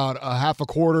last about a half a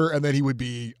quarter, and then he would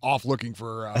be off looking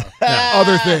for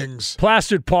other things.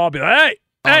 Plastered Paul be like, hey,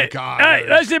 Hey, God. hey,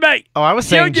 listen, mate. Oh, I was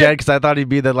saying You Jed because I thought he'd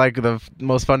be the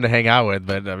most fun to hang out with,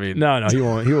 but I mean, No, he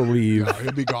won't. He will leave. No,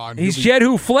 he'll be gone. He's Jed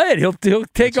who fled. He'll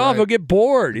take off. right. He'll get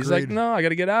bored. He's Agreed. like, no, I got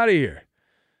to get out of here.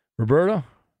 Roberto?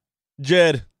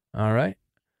 Jed. All right.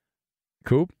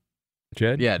 Coop?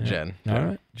 Jed? Yeah, Jed. All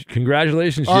right.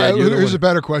 Congratulations, All Jed. right, You're the here's winner. a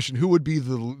better question. Who would be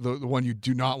the one you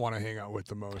do not want to hang out with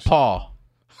the most? Paul.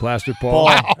 Plaster Paul.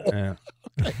 Wow. Yeah.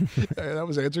 Hey, that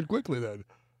was answered quickly then.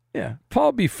 Yeah, Paul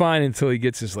will be fine until he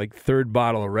gets his third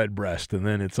bottle of Redbreast, and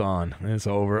then it's on. It's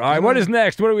over. All right, what is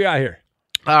next? What do we got here?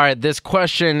 All right, this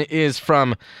question is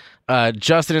from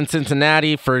Justin in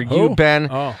Cincinnati for you, Ben.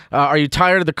 Oh. Are you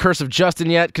tired of the curse of Justin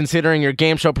yet, considering your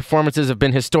game show performances have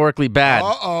been historically bad?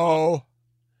 Uh-oh.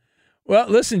 Well,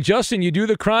 listen, Justin, you do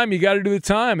the crime, you got to do the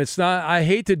time. It's not. I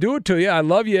hate to do it to you. I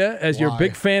love you as you're a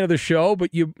big fan of the show,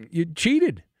 but you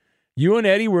cheated. You and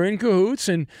Eddie were in cahoots,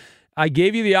 and I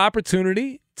gave you the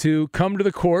opportunity to come to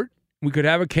the court. We could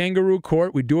have a kangaroo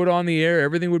court. We'd do it on the air.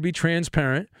 Everything would be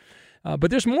transparent. But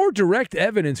there's more direct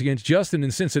evidence against Justin in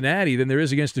Cincinnati than there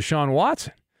is against Deshaun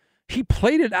Watson. He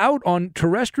played it out on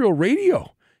terrestrial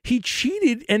radio. He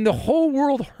cheated, and the whole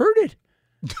world heard it.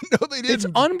 No, they didn't. It's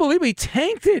unbelievable. He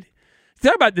tanked it.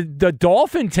 Talk about the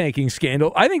Dolphin tanking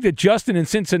scandal. I think the Justin in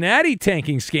Cincinnati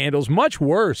tanking scandal is much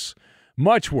worse.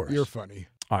 Much worse. You're funny.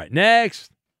 All right,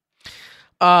 next.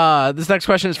 This next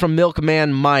question is from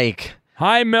Milkman Mike.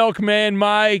 Hi, Milkman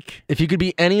Mike. If you could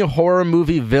be any horror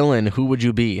movie villain, who would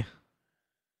you be?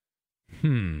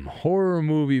 Horror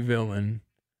movie villain.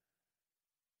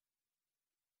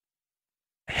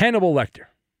 Hannibal Lecter.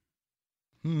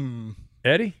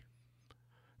 Eddie?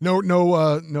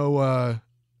 No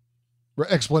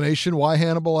explanation why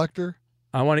Hannibal Lecter?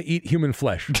 I want to eat human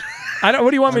flesh. What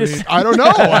do you want me to say? I don't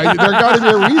know. There got to be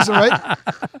a reason, right?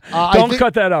 Don't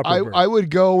cut that up. I would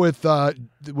go with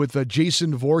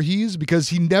Jason Voorhees because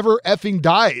he never effing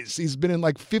dies. He's been in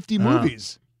like 50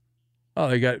 movies. Oh,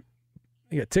 you got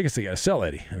tickets they got to sell,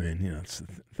 Eddie. I mean, it's the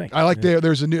thing. I like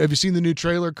there's a new. Have you seen the new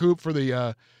trailer, Coop, for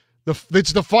the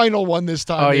it's the final one this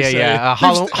time? Oh, yeah.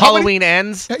 Halloween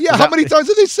Ends? Yeah, how many times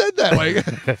have they said that? Like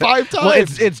 5 times? Well,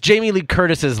 it's Jamie Lee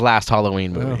Curtis's last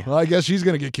Halloween movie. Well, I guess she's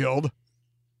going to get killed.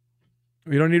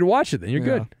 You don't need to watch it then. You're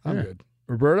Yeah, good. I'm Yeah. good.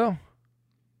 Roberto?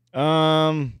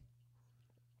 The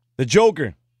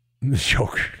Joker. The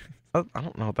Joker. I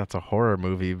don't know if that's a horror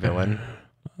movie villain.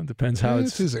 It depends how Yeah,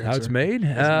 it's his how it's answer. made.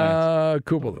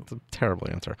 Cool. It's a terrible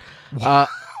answer.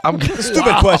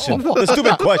 Stupid question. The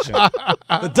stupid question.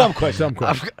 The dumb question.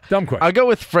 Dumb question. I'll go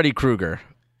with Freddy Krueger.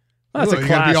 That's a You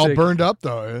gotta be all classic. burned up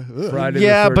though. Friday the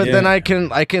Yeah, but 13th. then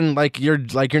I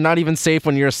can you're not even safe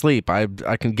when you're asleep. I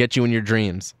can get you in your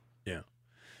dreams.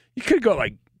 You could go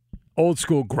like old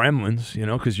school Gremlins,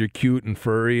 because you're cute and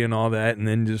furry and all that, and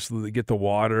then just get the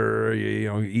water,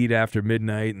 eat after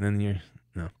midnight, and then you're.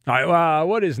 No. All right,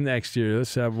 what is next here?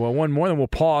 Let's have one more, then we'll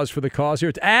pause for the cause here.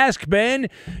 It's Ask Ben.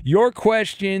 Your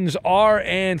questions are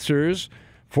answers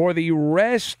for the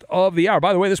rest of the hour.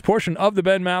 By the way, this portion of the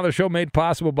Ben Maller Show made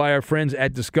possible by our friends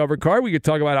at Discover Card. We could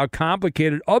talk about how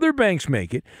complicated other banks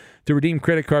make it to redeem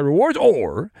credit card rewards,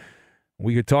 or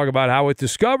we could talk about how with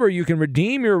Discover you can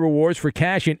redeem your rewards for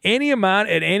cash in any amount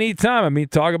at any time. I mean,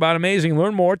 talk about amazing.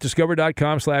 Learn more at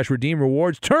discover.com/redeem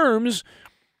rewards. Terms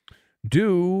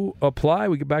do apply.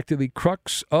 We get back to the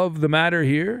crux of the matter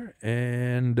here.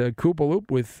 And Koopaloop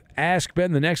with Ask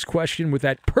Ben. The next question with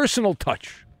that personal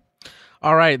touch.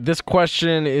 All right, this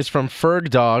question is from Ferg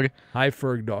Dog. Hi,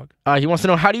 Ferg Dog. He wants to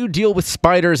know, how do you deal with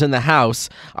spiders in the house?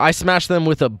 I smash them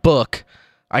with a book.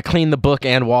 I clean the book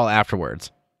and wall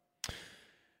afterwards.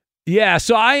 Yeah,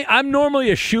 so I'm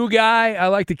normally a shoe guy. I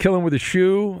like to kill him with a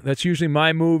shoe. That's usually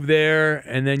my move there.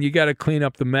 And then you got to clean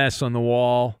up the mess on the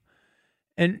wall.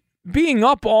 And being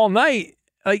up all night,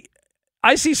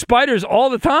 I see spiders all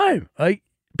the time.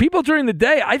 People during the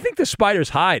day, I think the spiders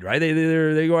hide, right?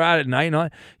 They go out at night and all.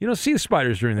 You don't see the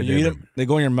spiders during the You day. eat them, they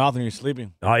go in your mouth when you're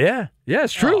sleeping. Oh, yeah. Yeah,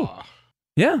 it's true.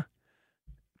 Yeah.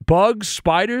 Bugs,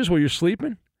 spiders while you're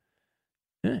sleeping.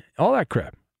 Yeah, all that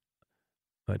crap.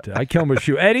 But I kill them with a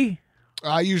shoe. Eddie?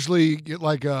 I usually get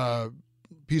like a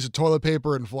piece of toilet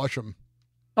paper and flush them.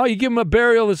 Oh, you give them a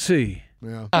burial at sea.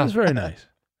 Yeah. That's very nice.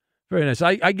 Very nice.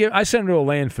 I send them to a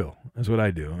landfill. That's what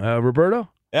I do. Roberto?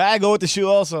 Yeah, I go with the shoe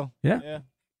also. Yeah.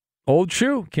 Old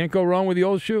shoe. Can't go wrong with the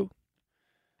old shoe.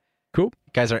 Cool.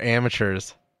 Guys are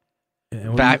amateurs.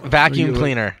 Yeah, Vacuum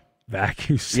cleaner.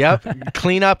 Vacuum. Yep.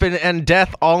 Clean up and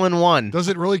death all in one. Does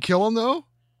it really kill them though?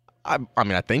 I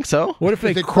mean, I think so. What if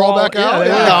they crawl back out?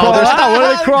 Yeah, Yeah. what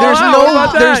do they crawl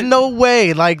out? There's no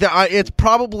way. Like, it's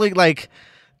probably like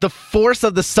the force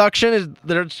of the suction is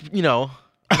there's,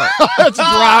 That's a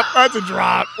drop. That's a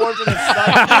drop.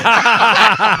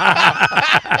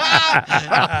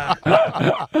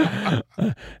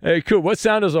 Hey, cool. What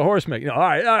sound does a horse make? No, all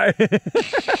right.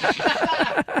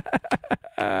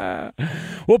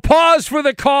 We'll pause for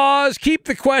the cause. Keep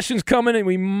the questions coming, and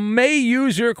we may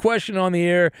use your question on the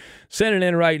air. Send it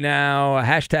in right now.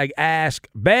 Hashtag Ask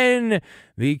Ben.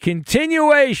 The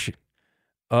continuation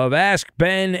of Ask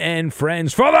Ben and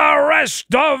Friends for the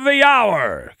rest of the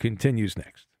hour continues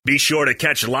next. Be sure to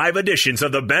catch live editions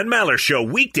of the Ben Maller Show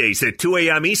weekdays at 2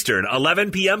 a.m. Eastern,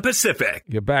 11 p.m. Pacific.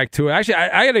 Get back to it. Actually,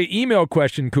 I got an email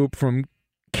question, Coop, from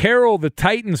Carol, the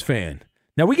Titans fan.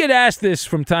 Now, we get asked this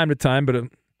from time to time, but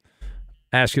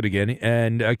ask it again.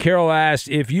 And Carol asked,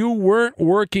 if you weren't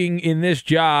working in this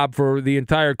job for the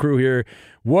entire crew here,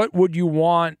 what would you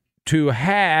want to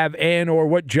have, and or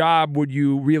what job would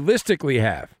you realistically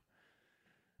have?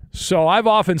 So I've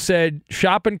often said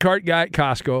shopping cart guy at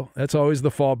Costco. That's always the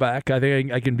fallback. I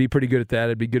think I can be pretty good at that.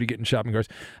 I'd be good at getting shopping carts.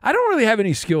 I don't really have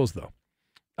any skills, though.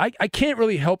 I can't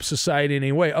really help society in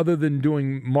any way other than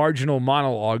doing marginal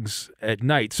monologues at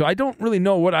night. So I don't really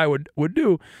know what I would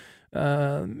do.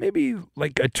 Maybe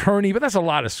like attorney, but that's a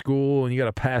lot of school, and you got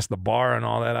to pass the bar and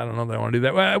all that. I don't know if I want to do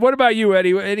that. What about you,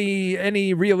 Eddie?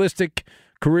 Any realistic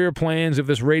career plans if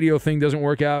this radio thing doesn't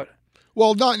work out?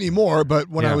 Well, not anymore, but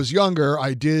when I was younger,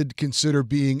 I did consider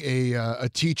being a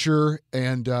teacher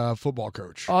and football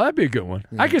coach. Oh, that'd be a good one.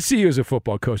 Yeah. I could see you as a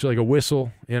football coach, like a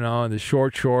whistle, and the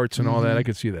short shorts and all that. I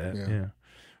could see that. Yeah.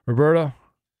 Roberto?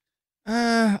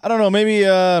 I don't know. Maybe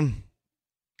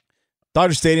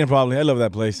Dodger Stadium, probably. I love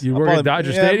that place. You work at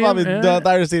Dodger Stadium? Probably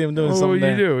Dodger Stadium doing something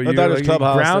there. What do you do? Dodgers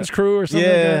clubhouse. Grounds crew or something?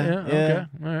 Yeah. Okay.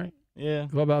 All right. Yeah.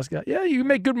 Clubhouse guy. Yeah, you can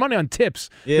make good money on tips.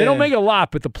 Yeah. They don't make a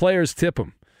lot, but the players tip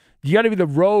them. You got to be the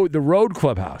road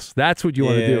clubhouse. That's what you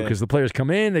want to do, because the players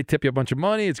come in, they tip you a bunch of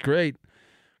money. It's great.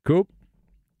 Coop?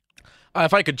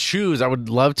 If I could choose, I would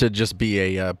love to just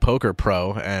be a poker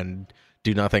pro and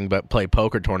do nothing but play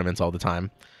poker tournaments all the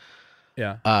time.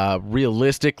 Yeah.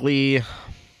 Realistically,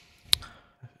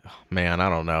 man, I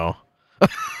don't know.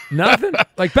 Nothing?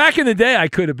 Like back in the day, I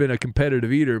could have been a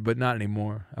competitive eater, but not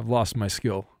anymore. I've lost my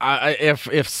skill.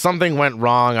 If something went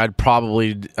wrong, I'd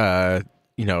probably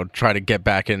try to get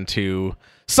back into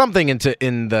something in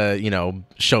the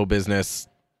show business.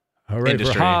 Hooray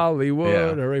industry. For Hollywood!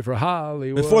 Yeah. Hooray for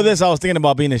Hollywood! Before this, I was thinking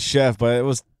about being a chef, but it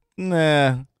was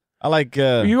I like.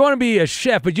 You want to be a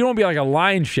chef, but you don't want to be like a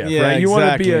line chef, right? You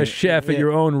want to be a chef at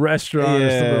your own restaurant or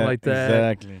something like that.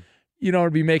 Exactly. You don't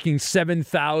want to be making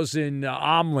 7,000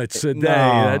 omelets a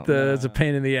day. That's a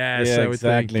pain in the ass, I would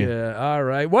think. All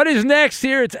right. What is next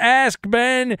here? It's Ask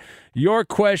Ben. Your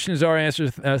questions, our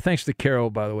answers. Thanks to Carol,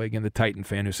 by the way, again, the Titan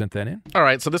fan who sent that in. All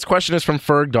right. So this question is from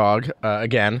Ferg Dog.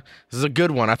 Again, this is a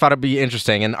good one. I thought it'd be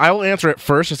interesting. And I will answer it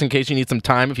first just in case you need some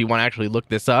time if you want to actually look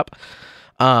this up.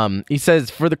 He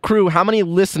says, for the crew, how many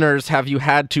listeners have you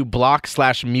had to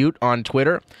block/mute on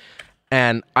Twitter?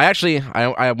 And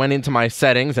I went into my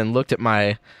settings and looked at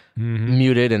my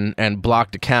muted and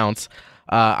blocked accounts.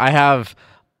 I have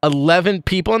 11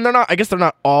 people, and I guess they're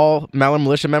not all Maller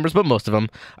Militia members, but most of them.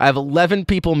 I have 11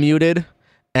 people muted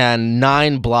and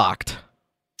 9 blocked.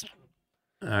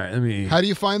 All right, let me. How do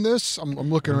you find this? I'm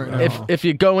looking right now. If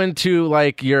you go into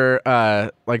like your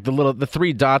the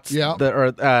 3 dots,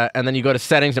 and then you go to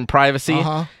settings and privacy,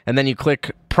 and then you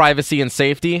click privacy and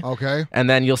safety. Okay. And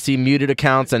then you'll see muted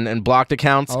accounts and blocked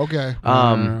accounts. Okay.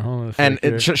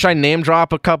 Should I name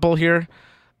drop a couple here?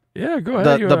 Yeah, go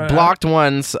ahead. The blocked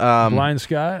ones. Blind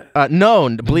Scott? No,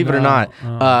 believe it or not.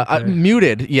 Okay.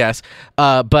 Muted, yes.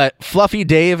 But Fluffy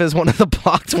Dave is one of the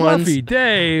blocked ones. Fluffy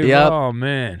Dave? Yep. Oh,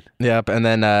 man. Yep, and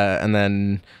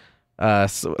then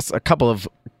so a couple of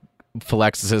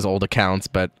Philexis's old accounts,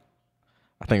 but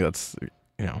I think that's,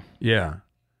 Yeah.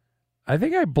 I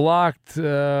think I blocked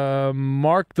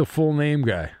Mark the full name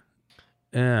guy.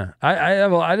 Yeah, I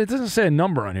have it doesn't say a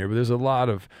number on here, but there's a lot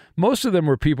of. Most of them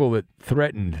were people that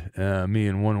threatened me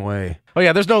in one way. Oh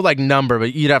yeah, there's no number,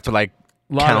 but you'd have to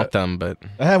count them. But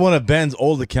I had one of Ben's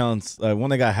old accounts, one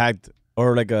that got hacked,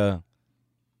 or a guy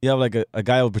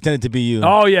who pretended to be you.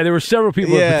 Oh yeah, there were several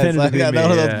people that pretended to be me.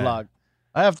 None of those blocked.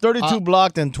 I have 32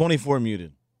 blocked and 24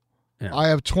 muted. Yeah. I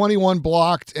have 21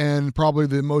 blocked, and probably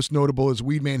the most notable is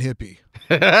Weedman Hippie.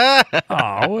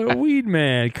 What a Weed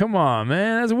Man. Come on,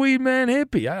 man. That's Weed Man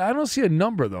Hippie. I don't see a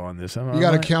number, though, on this. You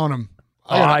got to count them.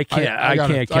 I can't count that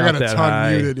high. I got a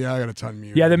ton muted. Yeah, I got a ton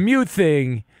muted. Yeah, the mute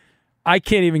thing, I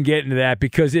can't even get into that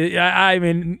because,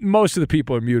 most of the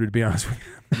people are muted, to be honest with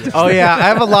you. Oh, yeah. I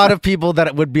have a lot of people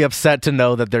that would be upset to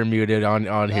know that they're muted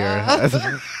on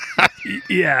here.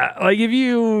 Yeah, like if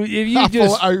you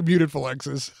just I muted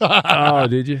Alexis. Oh,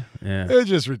 did you? Yeah, it's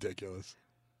just ridiculous.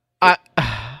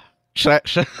 Should I?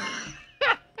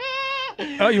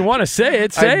 Oh, you want to say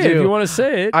it? Say it. If you want to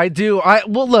say it, I do.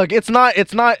 Well, look, it's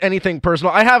not anything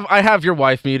personal. I have your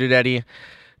wife muted, Eddie.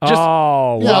 Just,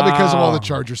 because of all the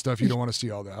Charger stuff, you don't want to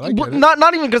see all that. I get it.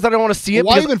 Not even because I don't want to see it.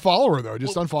 Why even follow her though?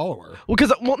 Just unfollow her.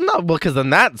 Because then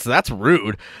that's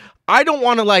rude. I don't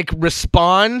want to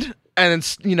respond. And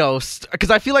because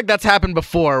I feel like that's happened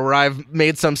before, where I've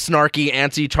made some snarky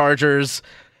anti-Chargers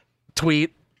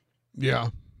tweet. Yeah,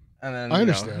 and then I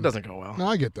understand. It doesn't go well. No,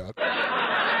 I get that.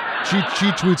 She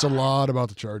tweets a lot about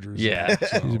the Chargers. Yeah,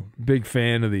 she's a big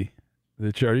fan of the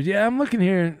Chargers. Yeah, I'm looking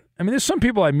here. I mean, there's some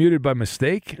people I muted by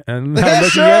mistake, and now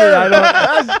looking at it, I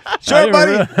don't. Sure,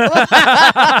 buddy.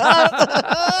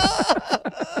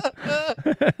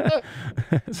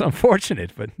 It's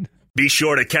unfortunate, but. Be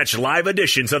sure to catch live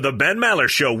editions of the Ben Maller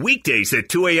Show weekdays at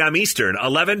 2 a.m. Eastern,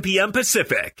 11 p.m.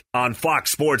 Pacific on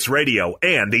Fox Sports Radio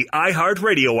and the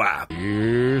iHeartRadio app.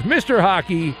 Here's Mr.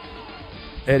 Hockey,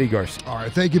 Eddie Garcia. All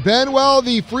right, thank you, Ben. Well,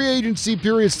 the free agency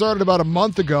period started about a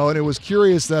month ago, and it was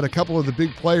curious that a couple of the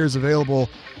big players available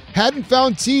hadn't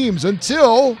found teams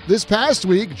until this past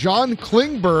week. John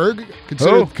Klingberg,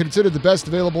 considered the best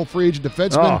available free agent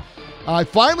defenseman,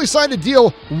 finally signed a deal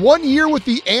 1 year with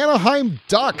the Anaheim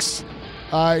Ducks.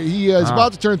 He is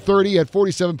about to turn 30, at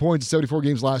 47 points in 74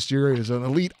 games last year. He is an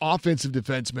elite offensive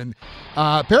defenseman.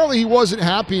 Apparently, he wasn't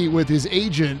happy with his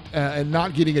agent and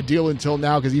not getting a deal until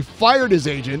now because he fired his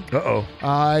agent.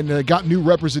 And got new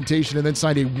representation and then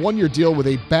signed a 1 year deal with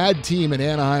a bad team in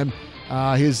Anaheim.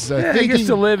 He gets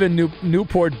to live in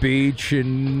Newport Beach,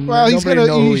 and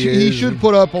he should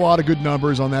put up a lot of good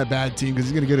numbers on that bad team because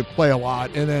he's going to get to play a lot,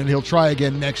 and then he'll try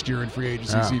again next year in free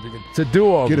agency. See if he can it's a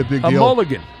duo, get a big deal.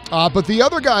 Mulligan. But the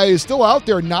other guy is still out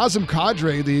there, Nazem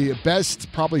Kadri, the best,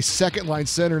 probably second-line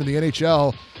center in the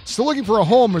NHL. Still looking for a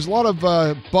home. There's a lot of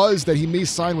buzz that he may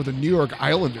sign with the New York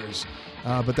Islanders.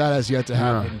 But that has yet to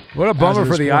happen. What a bummer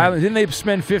for the Islanders. Didn't they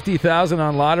spend $50,000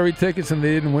 on lottery tickets and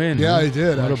they didn't win? Yeah, they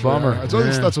did. What a bummer.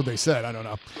 That's what they said. I don't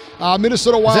know.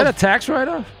 Minnesota Wild. Is that a tax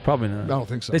write-off? Probably not. I don't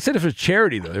think so. They said if it's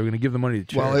charity, though, they were going to give the money to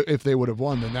charity. Well, if they would have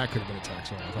won, then that could have been a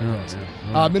tax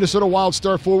write-off. Minnesota Wild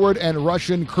star forward and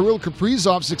Russian Kirill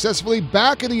Kaprizov successfully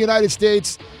back in the United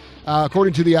States.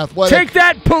 According to The Athletic. Take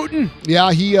that, Putin!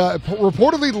 Yeah, he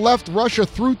reportedly left Russia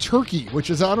through Turkey,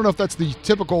 which is, I don't know if that's the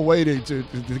typical way to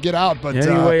get out. But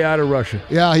any way out of Russia.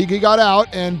 Yeah, he got out,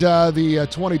 and the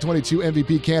 2022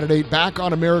 MVP candidate back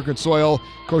on American soil.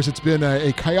 Of course, it's been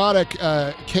a chaotic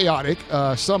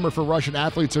summer for Russian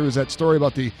athletes. There was that story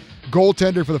about the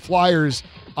goaltender for the Flyers,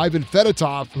 Ivan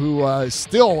Fedotov, who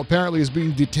still apparently is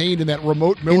being detained in that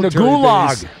remote military in the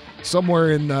Gulag. base.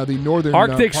 Somewhere in the northern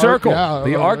Arctic Circle. Yeah,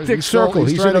 the Arctic Circle.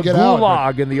 He's in a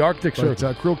gulag in the Arctic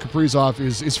Circle. Kirill Kaprizov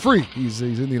is free. He's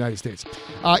in the United States.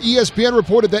 ESPN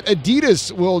reported that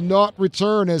Adidas will not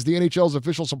return as the NHL's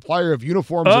official supplier of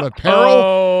uniforms and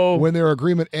apparel when their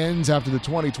agreement ends after the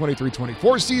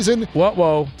 2023-24 season.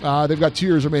 They've got 2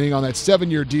 years remaining on that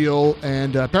 7-year deal,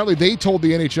 and apparently they told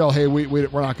the NHL, hey,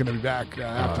 we're not going to be back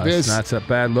after this. That's a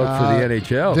bad look for the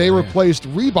NHL. They replaced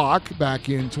Reebok back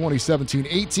in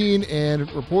 2017-18. And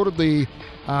reportedly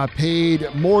paid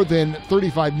more than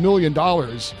 $35 million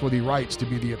for the rights to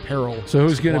be the apparel. So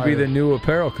who's going to be the new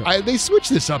apparel company? They switch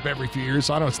this up every few years.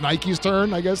 So I don't know. It's Nike's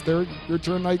turn. I guess your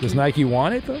turn, Nike. Does Nike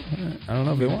want it, though? I don't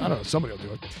know if they want it. I don't know. Somebody will do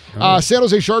it. San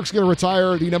Jose Sharks going to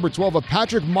retire the number 12 of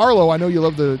Patrick Marleau. I know you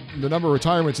love the number of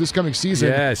retirements this coming season.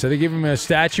 Yeah, so they give him a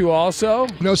statue also?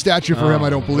 No statue for him, I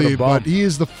don't believe. But he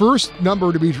is the first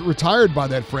number to be retired by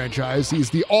that franchise. He's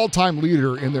the all-time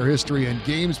leader in their history in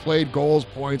games played, goals,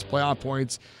 points, playoff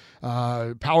points,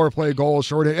 power play, goals,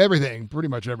 short, everything, pretty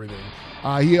much everything.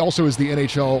 He also is the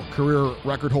NHL career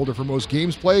record holder for most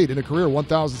games played in a career,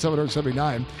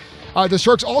 1,779. The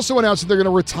Sharks also announced that they're going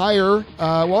to retire,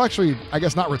 I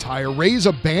guess not retire, raise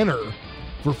a banner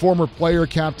for former player,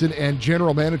 captain, and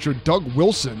general manager Doug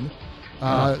Wilson.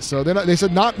 So they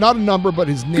said not a number, but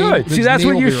his name. Good. See, that's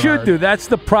what you should do. That's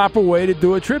the proper way to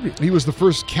do a tribute. He was the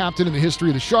first captain in the history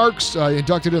of the Sharks,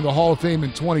 inducted into the Hall of Fame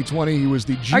in 2020. He was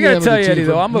the GM I got to tell you, of the Eddie, team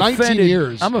though, for I'm 19 offended.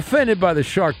 years. I'm offended by the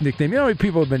Shark nickname. You know how many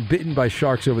people have been bitten by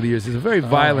sharks over the years? It's a very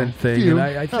violent thing, and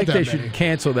I think they should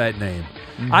cancel that name.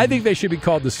 Mm-hmm. I think they should be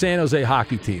called the San Jose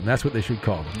Hockey Team. That's what they should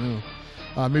call them.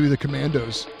 Maybe the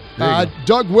Commandos.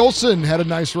 Doug Wilson had a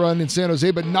nice run in San Jose,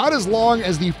 but not as long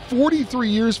as the 43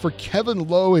 years for Kevin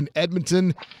Lowe in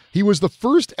Edmonton. He was the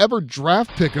first ever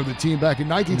draft pick of the team back in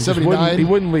 1979. He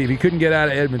wouldn't leave. He couldn't get out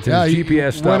of Edmonton. Yeah, His he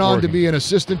GPS stopped went on working. to be an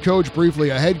assistant coach, briefly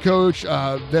a head coach,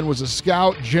 then was a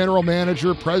scout, general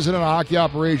manager, president of hockey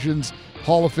operations,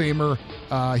 Hall of Famer.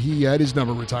 He had his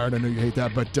number retired. I know you hate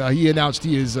that, but he announced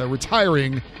he is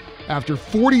retiring after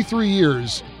 43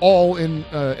 years, all in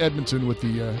Edmonton with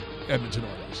the Edmonton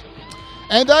Oilers.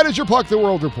 And that is your Puck the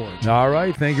World report. All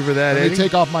right. Thank you for that, Let Eddie. me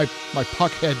take off my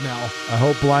puck head now. I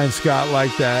hope Blind Scott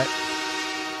liked that.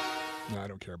 No, I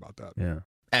don't care about that. Yeah.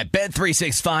 At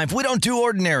Bet365, we don't do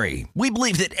ordinary. We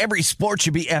believe that every sport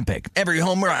should be epic. Every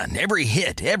home run, every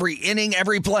hit, every inning,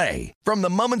 every play. From the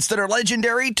moments that are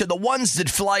legendary to the ones that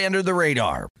fly under the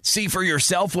radar. See for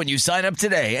yourself when you sign up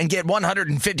today and get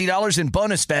 $150 in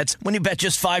bonus bets when you bet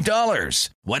just $5.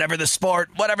 Whatever the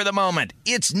sport, whatever the moment,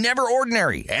 it's never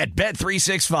ordinary at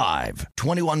Bet365.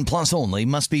 21 plus only.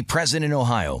 Must be present in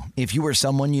Ohio. If you or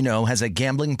someone you know has a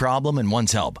gambling problem and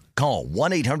wants help, call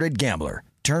 1-800-GAMBLER.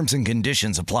 Terms and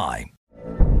conditions apply.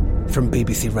 From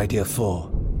BBC Radio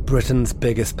 4, Britain's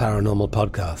biggest paranormal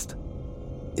podcast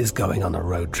is going on a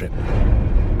road trip.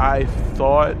 I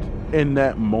thought in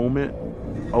that moment,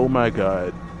 oh my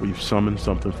God, we've summoned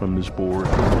something from this board.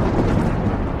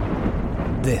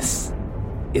 This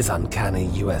is Uncanny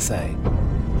USA.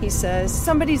 He says,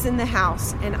 somebody's in the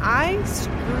house, and I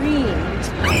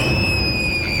screamed.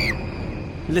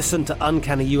 Listen to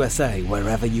Uncanny USA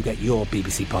wherever you get your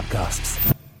BBC podcasts,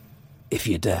 if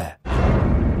you dare.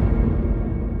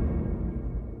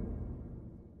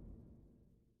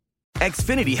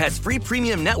 Xfinity has free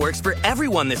premium networks for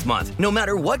everyone this month, no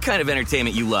matter what kind of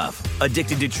entertainment you love.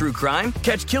 Addicted to true crime?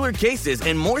 Catch killer cases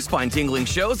and more spine-tingling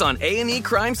shows on A&E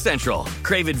Crime Central.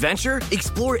 Crave adventure?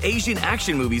 Explore Asian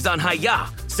action movies on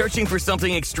Hi-YAH. Searching for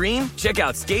something extreme? Check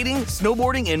out skating,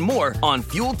 snowboarding, and more on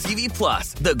Fuel TV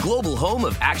Plus, the global home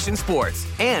of action sports.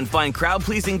 And find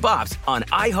crowd-pleasing bops on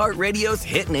iHeartRadio's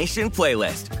Hit Nation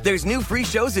playlist. There's new free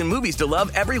shows and movies to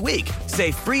love every week.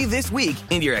 Say free this week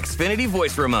in your Xfinity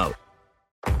voice remote.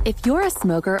 If you're a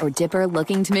smoker or dipper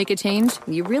looking to make a change,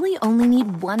 you really only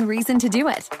need one reason to do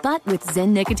it. But with Zyn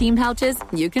nicotine pouches,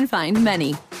 you can find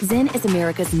many. Zyn is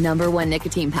America's #1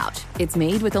 nicotine pouch. It's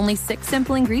made with only 6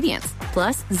 simple ingredients.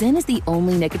 Plus, Zyn is the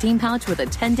only nicotine pouch with a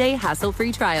 10-day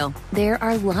hassle-free trial. There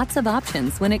are lots of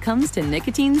options when it comes to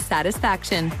nicotine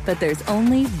satisfaction, but there's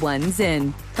only one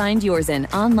Zyn. Find your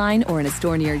Zyn online or in a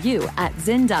store near you at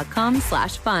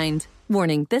zyn.com/find.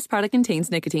 Warning, this product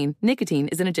contains nicotine. Nicotine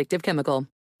is an addictive chemical.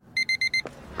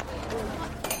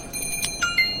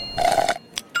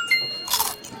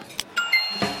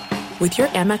 With your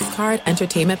Amex card,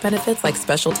 entertainment benefits like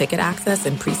special ticket access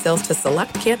and pre-sales to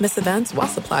select can't-miss events while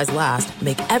supplies last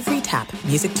make every tap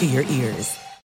music to your ears.